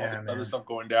that, and all this other stuff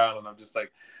going down. And I'm just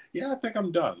like, yeah, I think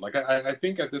I'm done. Like, I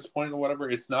think at this point or whatever,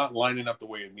 it's not lining up the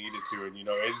way it needed to.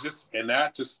 And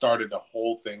that just started the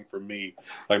whole thing for me.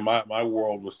 Like my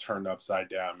world was turned upside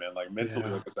down, man. Like mentally,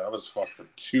 like I said, I was fucked for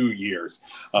 2 years.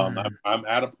 I'm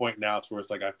at a point now to where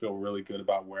it's like, I feel really good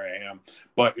about where I am,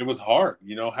 but it was hard,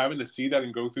 having to see that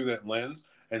and go through that lens.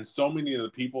 And so many of the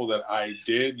people that I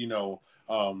did,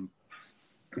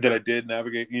 that I did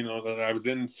navigate, that I was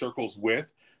in circles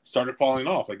with, started falling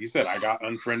off. Like you said, I got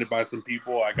unfriended by some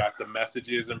people. I got the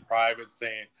messages in private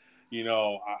saying,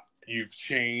 you've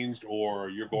changed or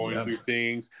you're going Yep. through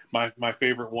things. My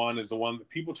favorite one is the one that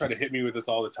people try to hit me with this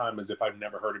all the time as if I've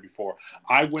never heard it before.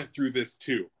 I went through this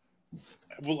too.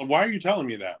 Well, why are you telling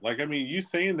me that? Like, I mean, you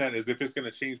saying that as if it's going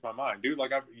to change my mind, dude.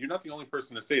 Like, you're not the only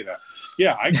person to say that.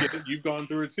 Yeah, I get it. You've gone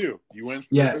through it too. You went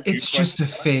through Yeah, it. You it's just a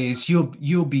questioned God. phase.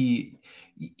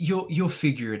 You'll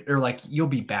figure it, or like you'll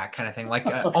be back, kind of thing. Like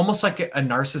almost like a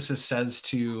narcissist says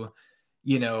to,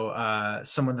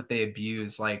 someone that they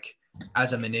abuse, like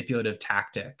as a manipulative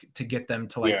tactic to get them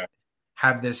to like Yeah,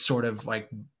 have this sort of like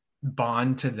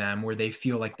bond to them where they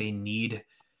feel like they need,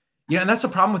 and that's the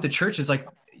problem with the church is like,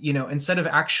 instead of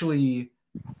actually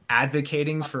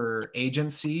advocating for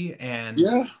agency and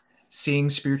yeah, seeing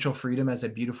spiritual freedom as a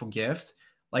beautiful gift,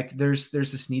 like there's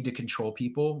this need to control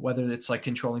people, whether it's like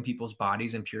controlling people's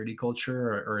bodies in purity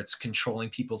culture, or it's controlling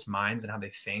people's minds and how they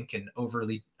think and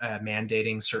overly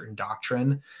mandating certain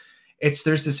doctrine.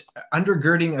 There's this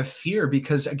undergirding of fear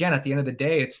because, again, at the end of the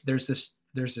day, there's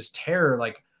this terror,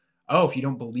 like, oh, if you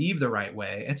don't believe the right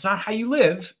way, it's not how you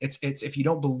live, it's if you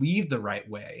don't believe the right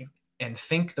way and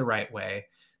think the right way,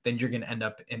 then you're going to end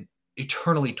up in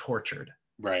eternally tortured.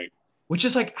 right, Which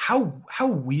is like how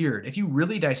weird if you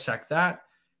really dissect that.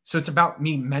 So it's about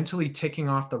me mentally ticking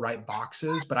off the right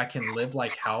boxes, but I can live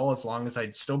like hell as long as I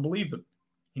still believe the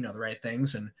right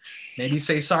things, and maybe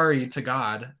say sorry to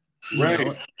God, you right,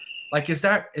 know. Like, is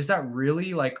that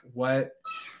really like what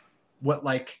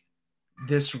like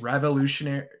this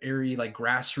revolutionary, like,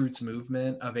 grassroots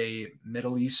movement of a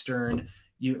Middle Eastern,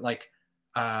 you like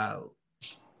uh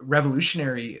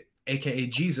revolutionary, aka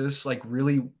Jesus, like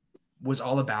really was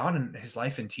all about in his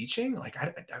life and teaching? Like,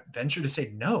 I venture to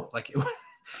say no. Like, it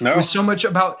no, was so much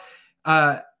about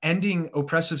ending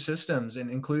oppressive systems and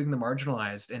including the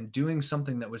marginalized, and doing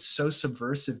something that was so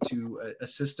subversive to a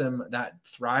system that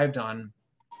thrived on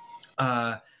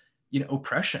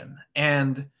oppression.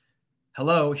 And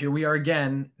hello, here we are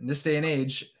again in this day and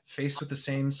age, faced with the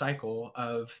same cycle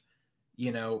of,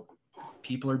 you know,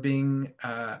 people are being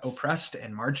oppressed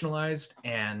and marginalized,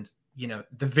 and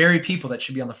the very people that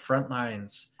should be on the front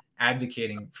lines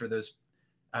advocating for those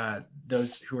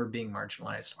who are being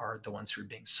marginalized are the ones who are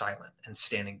being silent and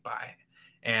standing by.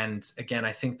 And again,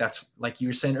 I think that's, like you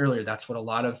were saying earlier, that's what a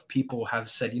lot of people have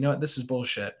said. You know what, this is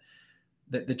bullshit.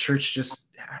 That the church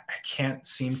just can't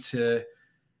seem to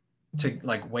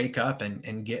like wake up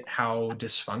and get how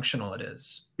dysfunctional it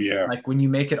is. yeah, Like, when you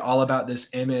make it all about this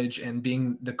image and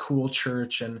being the cool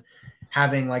church and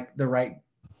having like the right,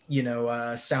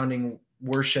 sounding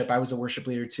worship. I was a worship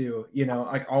leader too,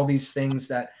 like all these things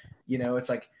that, it's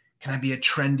like, can I be a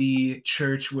trendy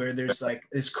church where there's like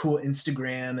this cool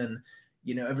Instagram and,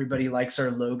 everybody likes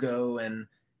our logo, and,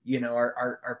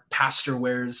 our pastor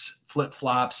wears flip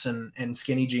flops and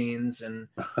skinny jeans and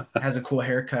has a cool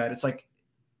haircut. It's like,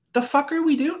 the fuck are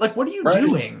we doing? Like, what are you right,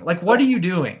 doing? Like, what are you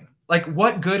doing? Like,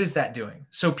 what good is that doing?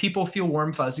 So people feel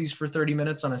warm fuzzies for 30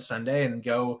 minutes on a Sunday and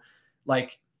go,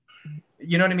 like,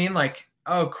 you know what I mean? Like,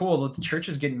 oh, cool, the church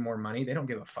is getting more money. They don't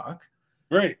give a fuck.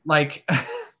 right. Like,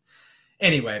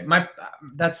 anyway,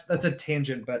 that's a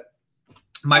tangent, but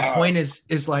my point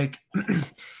is like,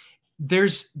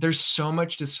 there's so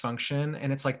much dysfunction,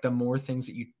 and it's like the more things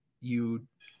that you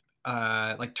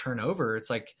like turn over, it's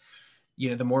like,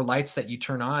 the more lights that you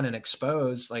turn on and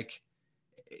expose, like,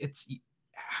 it's,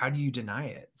 how do you deny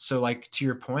it? So, like, to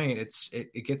your point,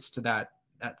 it gets to that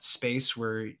space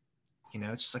where,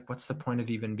 it's just like, what's the point of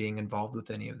even being involved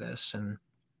with any of this? And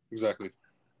Exactly.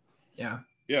 yeah.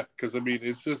 Yeah, because I mean,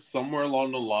 it's just somewhere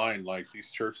along the line, like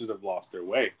these churches have lost their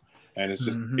way, and it's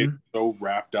just Mm-hmm. it's so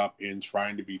wrapped up in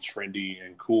trying to be trendy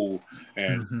and cool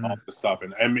and Mm-hmm. all this stuff.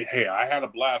 And I mean, hey, I had a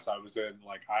blast. I was in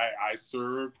like I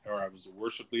served, or I was a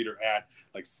worship leader at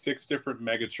like 6 different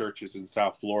mega churches in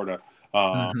South Florida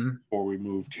Mm-hmm. before we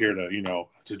moved here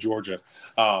to Georgia,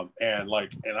 and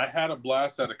I had a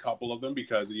blast at a couple of them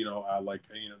because I like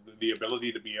the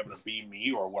ability to be able to be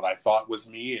me, or what I thought was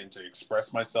me, and to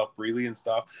express myself freely and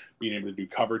stuff, being able to do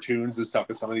cover tunes and stuff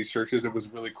in some of these churches. It was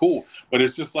really cool, but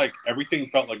it's just like everything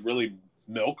felt like really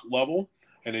milk level,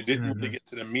 and it didn't really Mm-hmm. get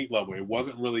to the meat level. It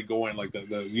wasn't really going like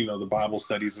the Bible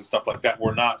studies and stuff like that.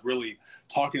 We're not really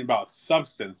talking about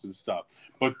substance and stuff.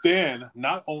 But then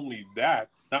not only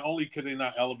could they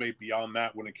not elevate beyond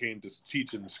that when it came to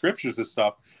teaching the scriptures and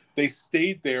stuff, they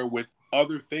stayed there with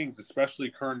other things, especially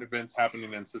current events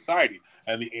happening in society.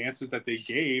 And the answers that they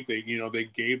gave, they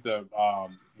gave the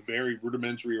very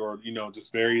rudimentary or,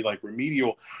 just very like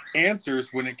remedial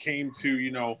answers when it came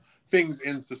to, things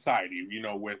in society,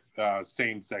 with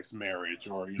same-sex marriage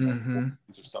or, Mm-hmm. or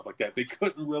stuff like that. They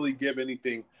couldn't really give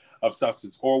anything of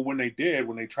substance. Or when they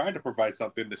tried to provide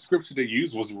something, the scripture they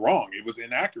used was wrong. It was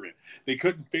inaccurate. They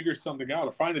couldn't figure something out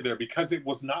or find it there because it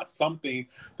was not something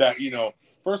that,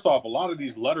 first off, a lot of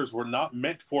these letters were not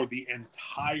meant for the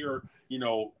entire,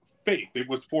 faith. It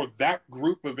was for that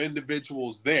group of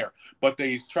individuals there, but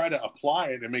they try to apply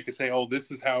it and make it say, "Oh,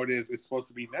 this is how it is. It's supposed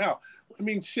to be now." I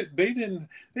mean, shit. They didn't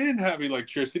have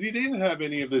electricity. They didn't have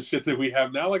any of the shit that we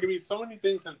have now. Like, I mean, so many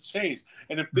things have changed,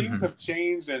 and if things Mm-hmm. have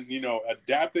changed and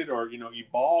adapted or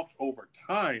evolved over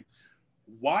time,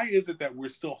 why is it that we're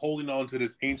still holding on to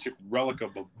this ancient relic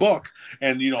of a book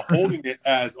and holding it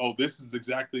as, oh, this is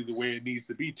exactly the way it needs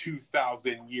to be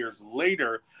 2,000 years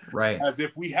later, Right. as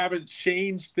if we haven't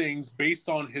changed things based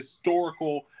on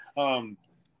historical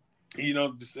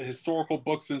just historical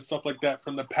books and stuff like that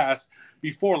from the past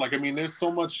before. Like, I mean, there's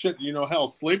so much shit, hell,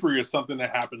 slavery is something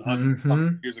that happened hundreds of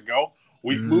Mm-hmm. years ago.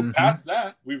 We've moved Mm-hmm. past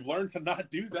that. We've learned to not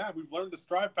do that. We've learned to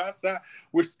strive past that.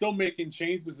 We're still making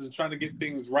changes and trying to get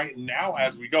things right now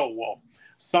as we go. Well,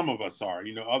 some of us are,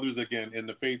 others again in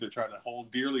the faith are trying to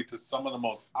hold dearly to some of the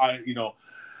most,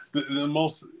 the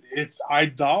most, it's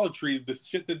idolatry, the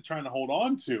shit they're trying to hold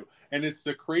on to, and it's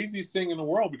the craziest thing in the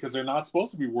world because they're not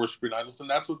supposed to be worshiping idols, and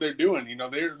that's what they're doing.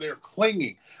 They're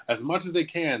clinging as much as they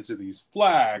can to these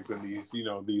flags and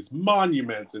these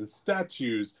monuments and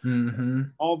statues, Mm-hmm.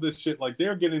 all this shit. Like,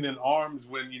 they're getting in arms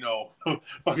when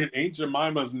fucking Aunt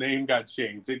Jemima's name got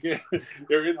changed.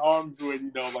 They're in arms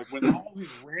when like when all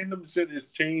these random shit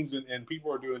is changed and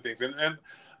people are doing things.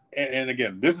 And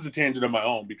again, this is a tangent of my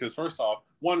own because first off,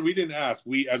 one,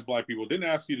 we as Black people didn't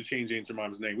ask you to change Aunt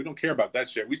Jemima's name. We don't care about that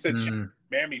shit. We said change Mm-hmm.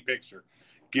 mammy picture.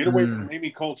 Get away from mammy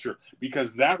culture,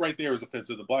 because that right there is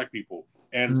offensive to Black people.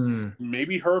 And Mm-hmm.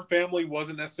 maybe her family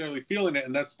wasn't necessarily feeling it,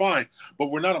 and that's fine.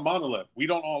 But we're not a monolith. We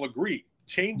don't all agree.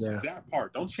 Change Yeah. that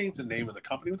part. Don't change the name of the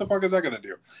company. What the fuck is that going to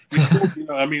do? You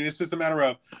still, I mean, it's just a matter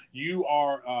of you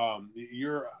are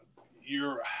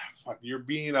you're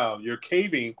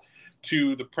caving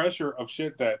to the pressure of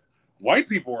shit that white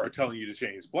people are telling you to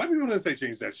change. Black people didn't say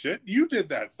change that shit. You did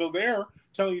that. So they're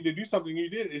telling you to do something you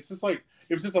did. It's just like,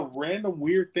 it was just a random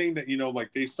weird thing that,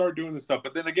 like they start doing this stuff.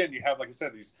 But then again, you have, like I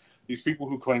said, these people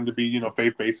who claim to be,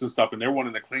 faith-based and stuff, and they're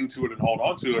wanting to cling to it and hold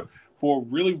on to it for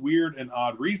really weird and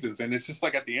odd reasons. And it's just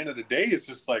like, at the end of the day, it's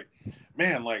just like,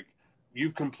 man, like,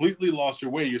 you've completely lost your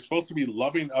way. You're supposed to be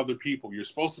loving other people. You're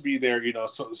supposed to be there,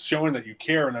 showing that you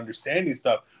care and understanding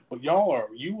stuff. But you are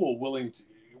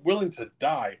willing to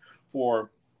die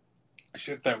for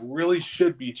shit that really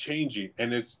should be changing,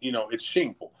 and it's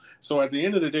shameful. So at the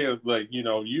end of the day, like,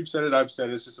 you've said it, I've said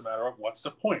it, it's just a matter of what's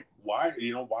the point. Why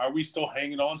are we still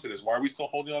hanging on to this? Why are we still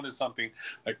holding on to something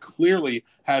that clearly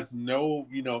has no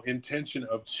intention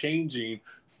of changing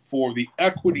for the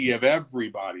equity of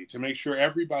everybody, to make sure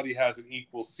everybody has an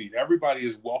equal seat, everybody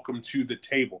is welcome to the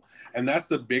table? And that's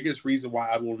the biggest reason why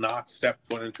I will not step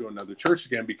foot into another church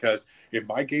again, because if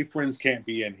my gay friends can't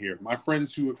be in here, my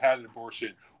friends who have had an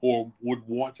abortion or would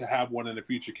want to have one in the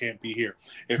future can't be here,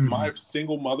 if Mm-hmm. my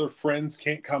single mother friends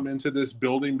can't come into this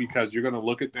building because you're going to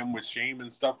look at them with shame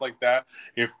and stuff like that,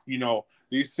 if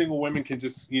these single women can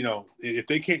just if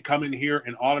they can't come in here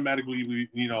and automatically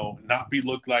not be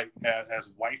looked like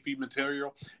as wifey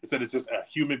material, instead of just a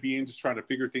human being just trying to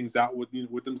figure things out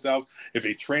with themselves, if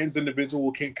a trans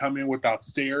individual can't come in without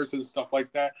stairs and stuff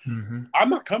like that, Mm-hmm. I'm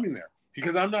not coming there.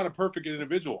 Because I'm not a perfect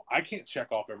individual. I can't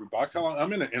check off every box.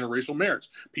 I'm in an interracial marriage.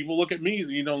 People look at me,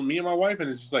 me and my wife, and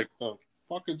it's just like, the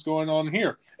fuck is going on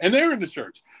here? And they're in the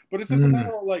church. But it's just a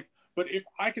matter of like, but if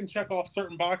I can check off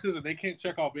certain boxes and they can't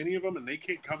check off any of them and they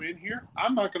can't come in here,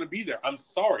 I'm not going to be there. I'm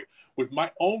sorry. With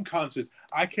my own conscience,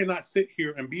 I cannot sit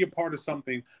here and be a part of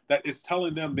something that is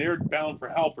telling them they're bound for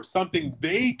hell for something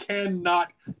they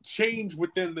cannot change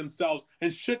within themselves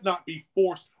and should not be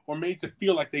forced or made to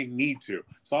feel like they need to.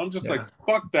 So I'm just like,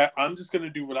 fuck that. I'm just going to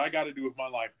do what I got to do with my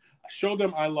life. Show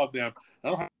them I love them. I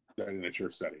don't have that in a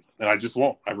church setting. And I just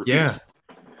won't. I refuse. Yeah.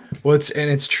 Well,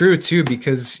 it's true too,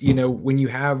 because, when you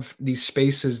have these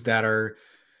spaces that are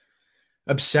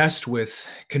obsessed with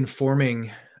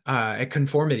conformity,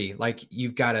 like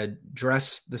you've got to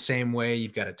dress the same way,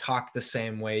 you've got to talk the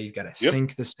same way, you've got to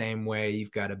think the same way,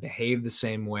 you've got to behave the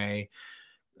same way,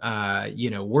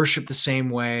 worship the same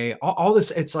way, all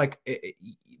this. It's like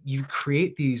you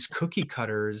create these cookie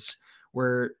cutters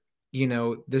where,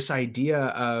 this idea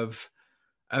of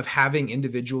having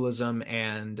individualism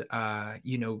and,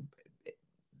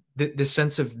 the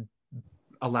sense of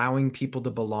allowing people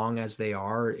to belong as they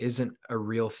are isn't a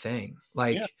real thing. Yeah.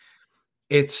 Like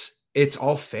it's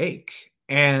all fake.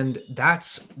 And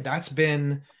that's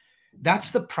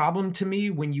the problem to me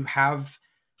when you have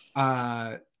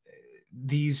uh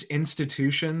these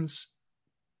institutions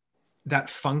that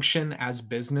function as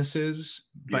businesses,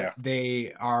 Yeah. but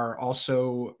they are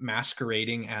also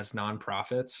masquerading as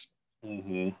nonprofits,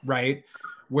 Mm-hmm. right?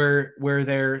 Where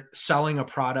they're selling a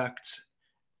product,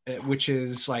 which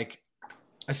is like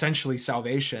essentially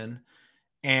salvation,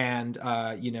 and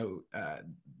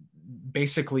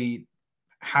basically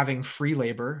having free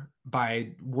labor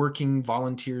by working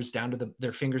volunteers down to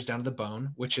their fingers down to the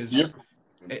bone, which Yep.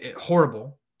 is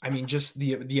horrible. I mean, just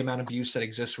the amount of abuse that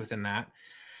exists within that,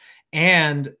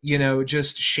 and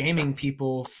just shaming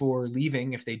people for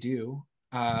leaving if they do,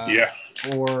 Yeah.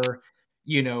 or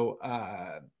you know,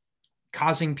 uh,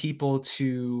 causing people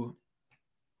to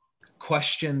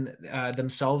question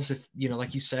themselves if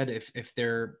like you said, if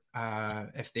they're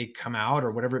if they come out or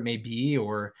whatever it may be,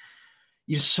 or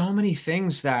so many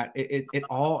things that it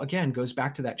all again goes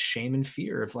back to that shame and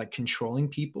fear of like controlling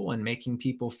people and making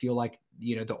people feel like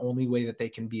the only way that they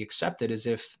can be accepted is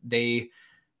if they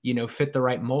fit the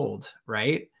right mold,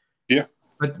 right? Yeah.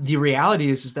 But the reality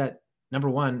is that number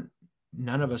one,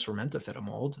 none of us were meant to fit a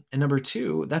mold, and number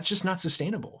two, that's just not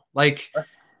sustainable. Like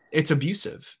it's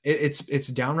abusive. It's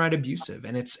downright abusive,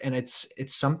 and it's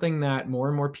something that more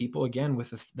and more people, again,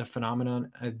 with the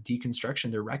phenomenon of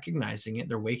deconstruction, they're recognizing it,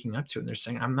 they're waking up to it, and they're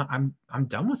saying, I'm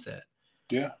done with it.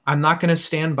 Yeah. I'm not going to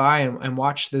stand by and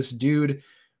watch this dude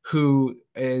who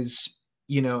is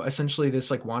essentially this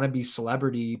like wannabe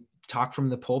celebrity talk from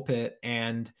the pulpit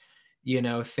and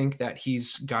think that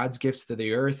he's God's gift to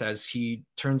the earth, as he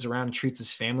turns around and treats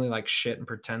his family like shit and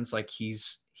pretends like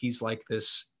he's like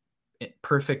this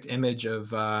perfect image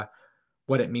of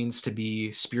what it means to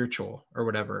be spiritual or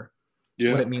whatever, what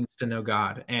Yeah. it means to know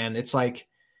God. And it's like,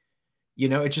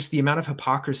 it's just the amount of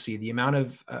hypocrisy, the amount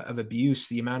of abuse,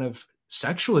 the amount of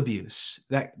sexual abuse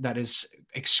that is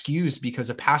excused because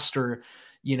a pastor,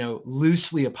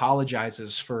 loosely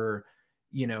apologizes for,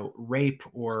 rape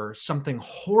or something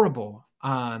horrible.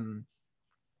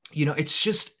 It's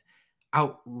just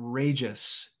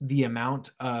outrageous the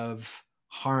amount of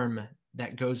harm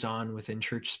that goes on within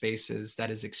church spaces that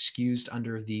is excused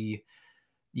under the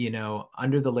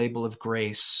label of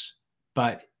grace.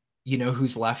 But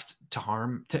who's left to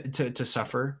harm, to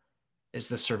suffer, is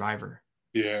the survivor,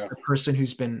 Yeah. the person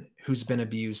who's been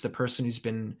abused, the person who's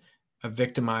been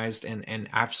victimized and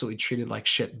absolutely treated like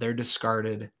shit. They're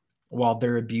discarded while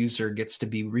their abuser gets to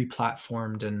be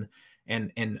replatformed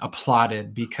and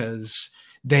applauded because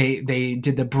they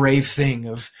did the brave thing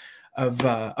of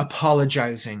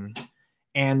apologizing.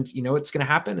 And what's going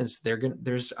to happen is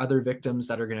there's other victims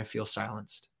that are going to feel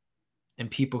silenced, and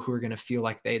people who are going to feel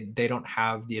like they don't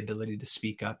have the ability to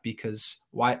speak up, because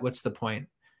what's the point?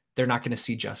 They're not going to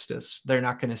see justice. They're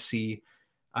not going to see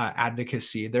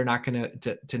advocacy. They're not going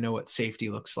to know what safety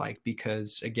looks like,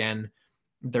 because again,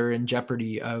 they're in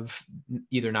jeopardy of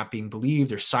either not being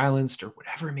believed or silenced or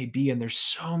whatever it may be. And there's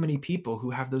so many people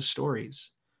who have those stories.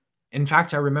 In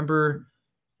fact, I remember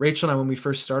Rachel and I, when we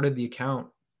first started the account,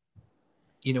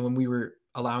 when we were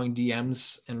allowing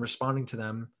DMs and responding to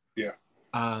them, Yeah.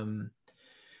 I mean,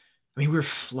 we were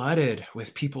flooded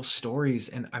with people's stories.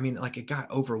 And I mean, like, it got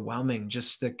overwhelming,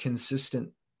 just the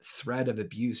consistent thread of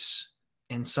abuse.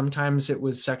 And sometimes it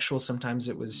was sexual, sometimes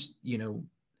it was,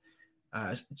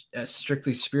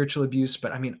 strictly spiritual abuse.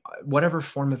 But I mean, whatever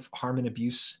form of harm and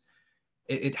abuse,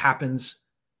 it happens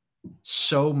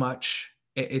so much.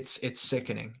 It's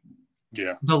sickening.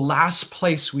 Yeah. The last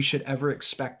place we should ever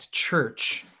expect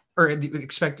church or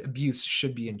expect abuse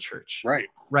should be in church, Right.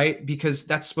 right? Because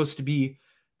that's supposed to be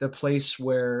the place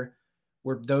where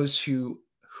those who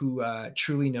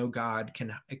truly know God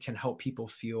can help people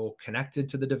feel connected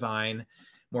to the divine,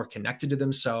 more connected to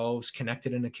themselves,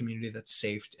 connected in a community that's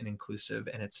safe and inclusive,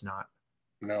 and it's not.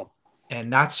 No.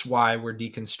 And that's why we're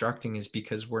deconstructing, is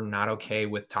because we're not okay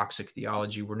with toxic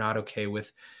theology. We're not okay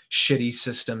with shitty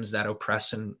systems that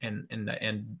oppress and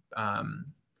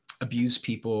abuse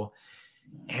people.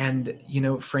 And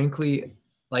frankly,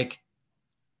 like,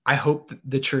 I hope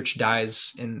the church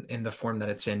dies in the form that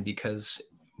it's in, because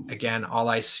again, all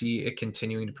I see it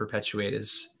continuing to perpetuate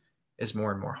is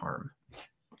more and more harm.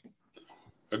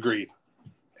 Agreed.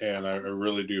 And I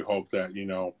really do hope that,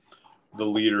 the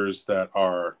leaders that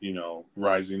are,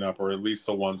 rising up, or at least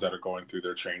the ones that are going through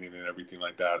their training and everything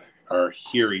like that, are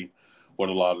hearing what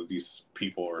a lot of these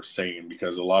people are saying,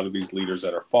 because a lot of these leaders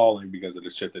that are falling because of the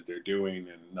shit that they're doing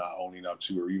and not owning up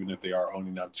to, or even if they are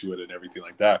owning up to it and everything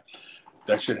like that,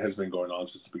 that shit has been going on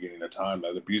since the beginning of time.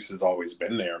 That abuse has always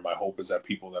been there. My hope is that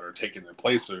people that are taking their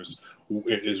places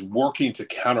is working to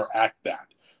counteract that,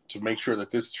 to make sure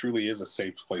that this truly is a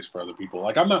safe place for other people.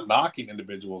 Like, I'm not knocking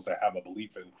individuals that have a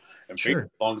belief in faith, Sure. as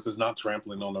long as it's not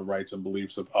trampling on the rights and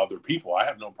beliefs of other people. I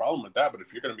have no problem with that. But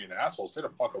if you're going to be an asshole, stay the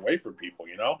fuck away from people,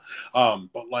 you know?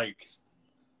 But like,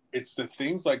 it's the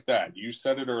things like that. You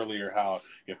said it earlier, how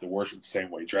you have to worship the same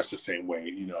way, dress the same way,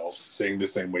 you know, sing the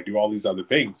same way, do all these other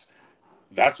things.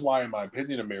 That's why, in my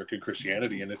opinion, American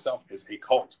Christianity in itself is a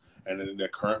cult. And in the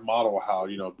current model, how,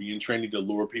 you know, being trained to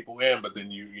lure people in, but then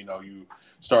you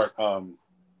start,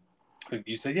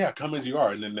 you say, yeah, come as you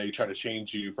are. And then they try to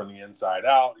change you from the inside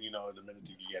out, you know, the minute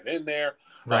you get in there.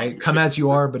 Right. Come as you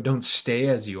are, but don't stay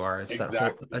as you are. It's that whole,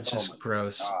 Exactly. that's Oh my just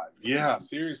gross. God. Yeah,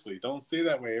 seriously. Don't stay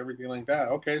that way. Everything like that.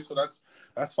 Okay, so that's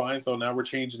fine. So now we're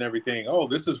changing everything. Oh,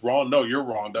 this is wrong. No, you're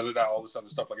wrong. Da da da. All this other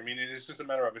stuff. Like, I mean, it's just a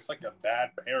matter of, it's like a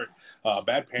bad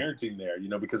parenting there. You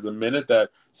know, because the minute that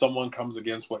someone comes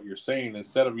against what you're saying,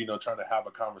 instead of, you know, trying to have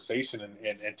a conversation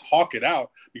and talk it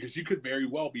out, because you could very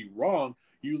well be wrong,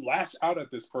 you lash out at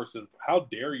this person. How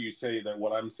dare you say that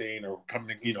what I'm saying, or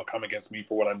come against me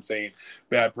for what I'm saying?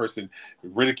 Bad person,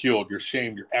 ridiculed, you're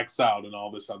shamed, you're exiled, and all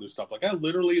this other stuff. Like, I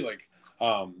literally, like,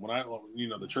 when I, you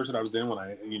know, the church that I was in, when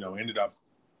I, you know, ended up,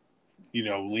 you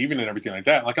know, leaving and everything like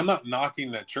that. Like, I'm not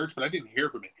knocking that church, but I didn't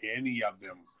hear from any of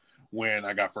them when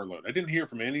I got furloughed. I didn't hear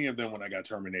from any of them when I got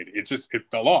terminated. It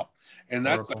fell off. And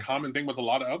that's the Horrible. common thing with a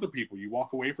lot of other people. You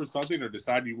walk away from something or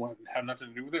decide you want have nothing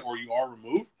to do with it, or you are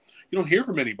removed, you don't hear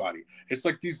from anybody. It's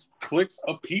like these cliques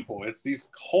of people. It's these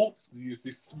cults, these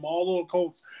small little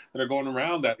cults that are going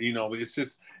around that, you know,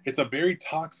 it's a very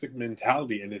toxic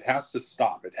mentality, and it has to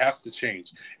stop. It has to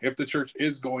change. If the church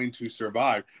is going to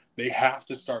survive, they have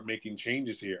to start making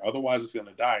changes here. Otherwise, it's going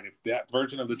to die. And if that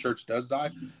version of the church does die,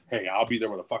 hey, I'll be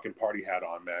there with a fucking party hat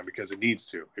on, man, because it needs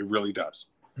to. It really does.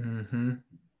 Mm-hmm.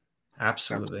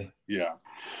 Absolutely. Yeah.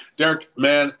 Derek,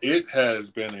 man, it has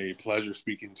been a pleasure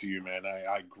speaking to you, man.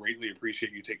 I greatly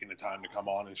appreciate you taking the time to come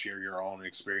on and share your own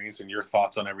experience and your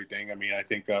thoughts on everything. I mean, I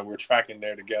think we're tracking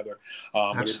there together,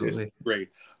 but it's Absolutely. great.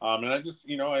 And I just,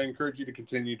 you know, I encourage you to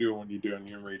continue doing what you're doing.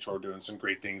 You and Rachel are doing some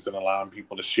great things and allowing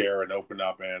people to share and open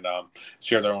up and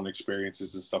share their own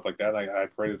experiences and stuff like that. I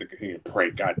pray that pray,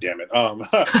 God damn it.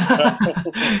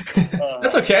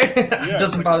 That's okay. It Yeah, it's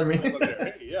doesn't like, bother me.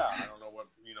 hey, yeah, I don't know what,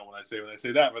 you know, when I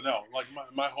say that, but no, like,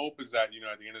 my hope is that, you know,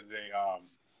 at the end of the day,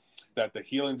 that the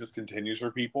healing just continues for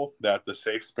people, that the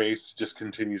safe space just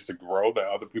continues to grow, that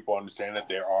other people understand that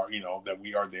there are, you know, that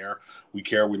we are there, we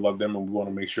care, we love them, and we want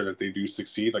to make sure that they do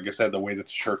succeed. Like I said, the way that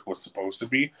the church was supposed to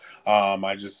be.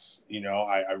 I just, you know,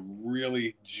 I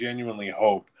really genuinely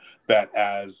hope that,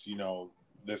 as, you know,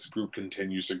 this group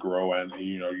continues to grow and,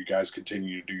 you know, you guys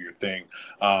continue to do your thing,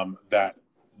 that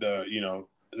the, you know,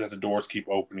 that the doors keep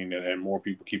opening and more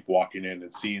people keep walking in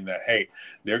and seeing that, hey,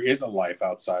 there is a life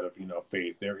outside of, you know,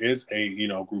 faith. There is a, you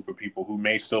know, group of people who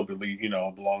may still believe, you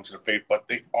know, belong to the faith, but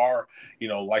they are, you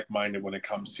know, like-minded when it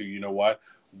comes to, you know what,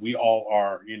 we all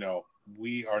are, you know,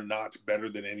 we are not better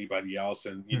than anybody else,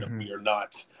 and, you know, Mm-hmm. we are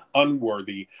not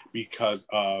unworthy because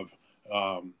of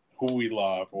who we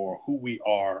love or who we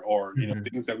are, or, you know, Mm-hmm.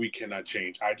 things that we cannot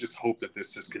change. I just hope that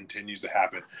this just continues to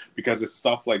happen, because it's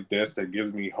stuff like this that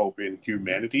gives me hope in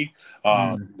humanity,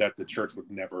 Mm. that the church would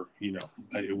never, you know,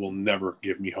 it will never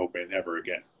give me hope in ever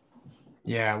again.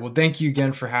 Yeah, well, thank you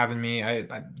again for having me.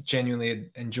 I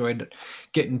genuinely enjoyed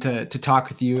getting to talk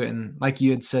with you, and like you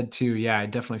had said too, yeah, I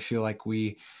definitely feel like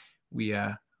we we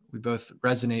both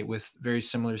resonate with very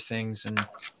similar things. And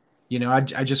you know, I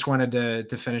just wanted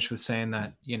to finish with saying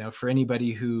that, you know, for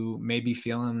anybody who may be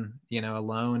feeling, you know,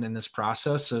 alone in this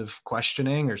process of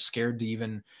questioning or scared to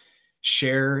even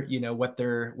share, you know, what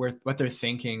they're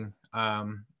thinking,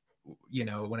 you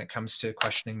know, when it comes to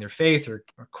questioning their faith, or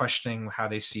questioning how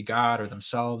they see God or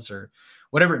themselves, or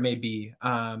whatever it may be.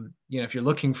 You know, if you're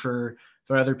looking for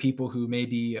other people who may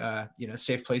be, you know, a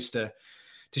safe place to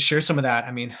share some of that.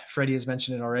 I mean, Freddie has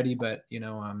mentioned it already, but you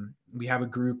know, we have a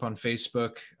group on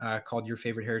Facebook called Your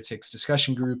Favorite Heretics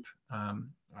Discussion Group.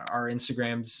 Our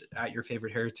Instagrams at Your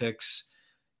Favorite Heretics.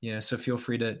 You know, so feel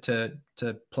free to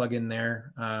plug in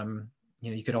there. You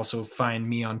know, you could also find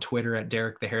me on Twitter at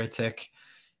Derek the Heretic,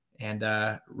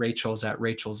 and Rachel's at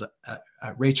Rachel's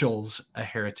a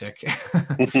heretic.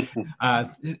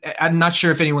 I'm not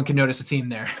sure if anyone can notice a theme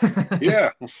there. Yeah.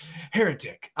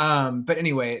 Heretic. But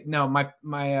anyway, no,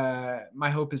 my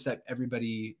hope is that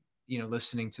everybody, you know,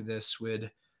 listening to this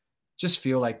would just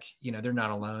feel like, you know, they're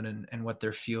not alone, and what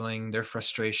they're feeling, their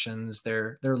frustrations,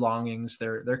 their longings,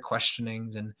 their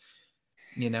questionings. And,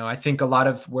 you know, I think a lot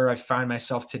of where I find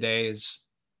myself today is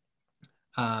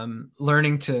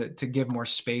learning to give more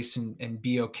space and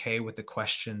be okay with the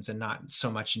questions and not so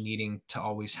much needing to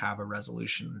always have a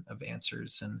resolution of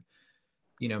answers, and,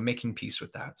 making peace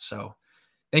with that. So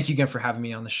thank you again for having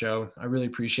me on the show. I really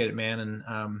appreciate it, man. And,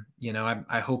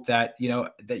 I hope that,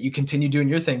 that you continue doing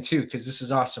your thing too, because this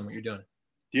is awesome what you're doing.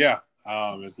 Yeah.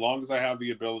 As long as I have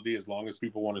the ability, as long as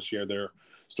people want to share their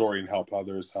story and help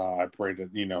others, I pray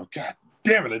that, God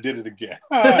damn it, I did it again.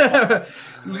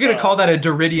 We're going to call that a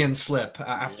Deridian slip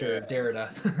after Derrida.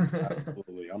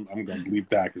 Absolutely. I'm going to bleep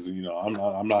that because,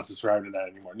 I'm not subscribed to that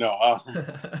anymore. No,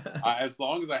 as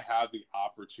long as I have the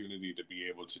opportunity to be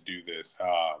able to do this,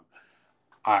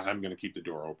 I'm going to keep the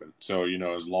door open. So,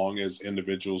 as long as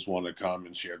individuals want to come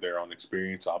and share their own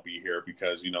experience, I'll be here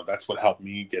because, that's what helped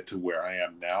me get to where I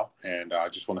am now. And I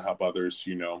just want to help others,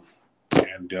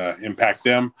 and impact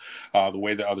them the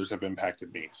way that others have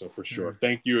impacted me. So for sure.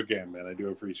 Thank you again, man. I do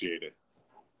appreciate it.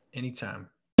 Anytime.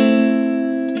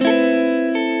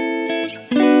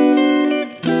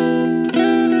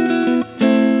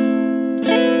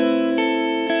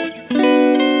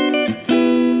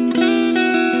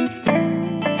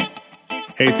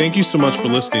 Hey, thank you so much for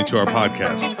listening to our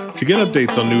podcast. To get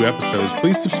updates on new episodes,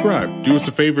 please subscribe. Do us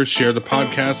a favor, share the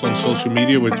podcast on social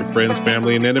media with your friends,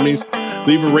 family, and enemies.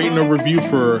 Leave a rating or review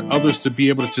for others to be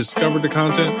able to discover the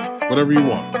content, whatever you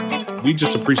want. We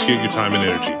just appreciate your time and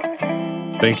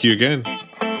energy. Thank you again,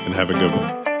 and have a good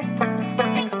one.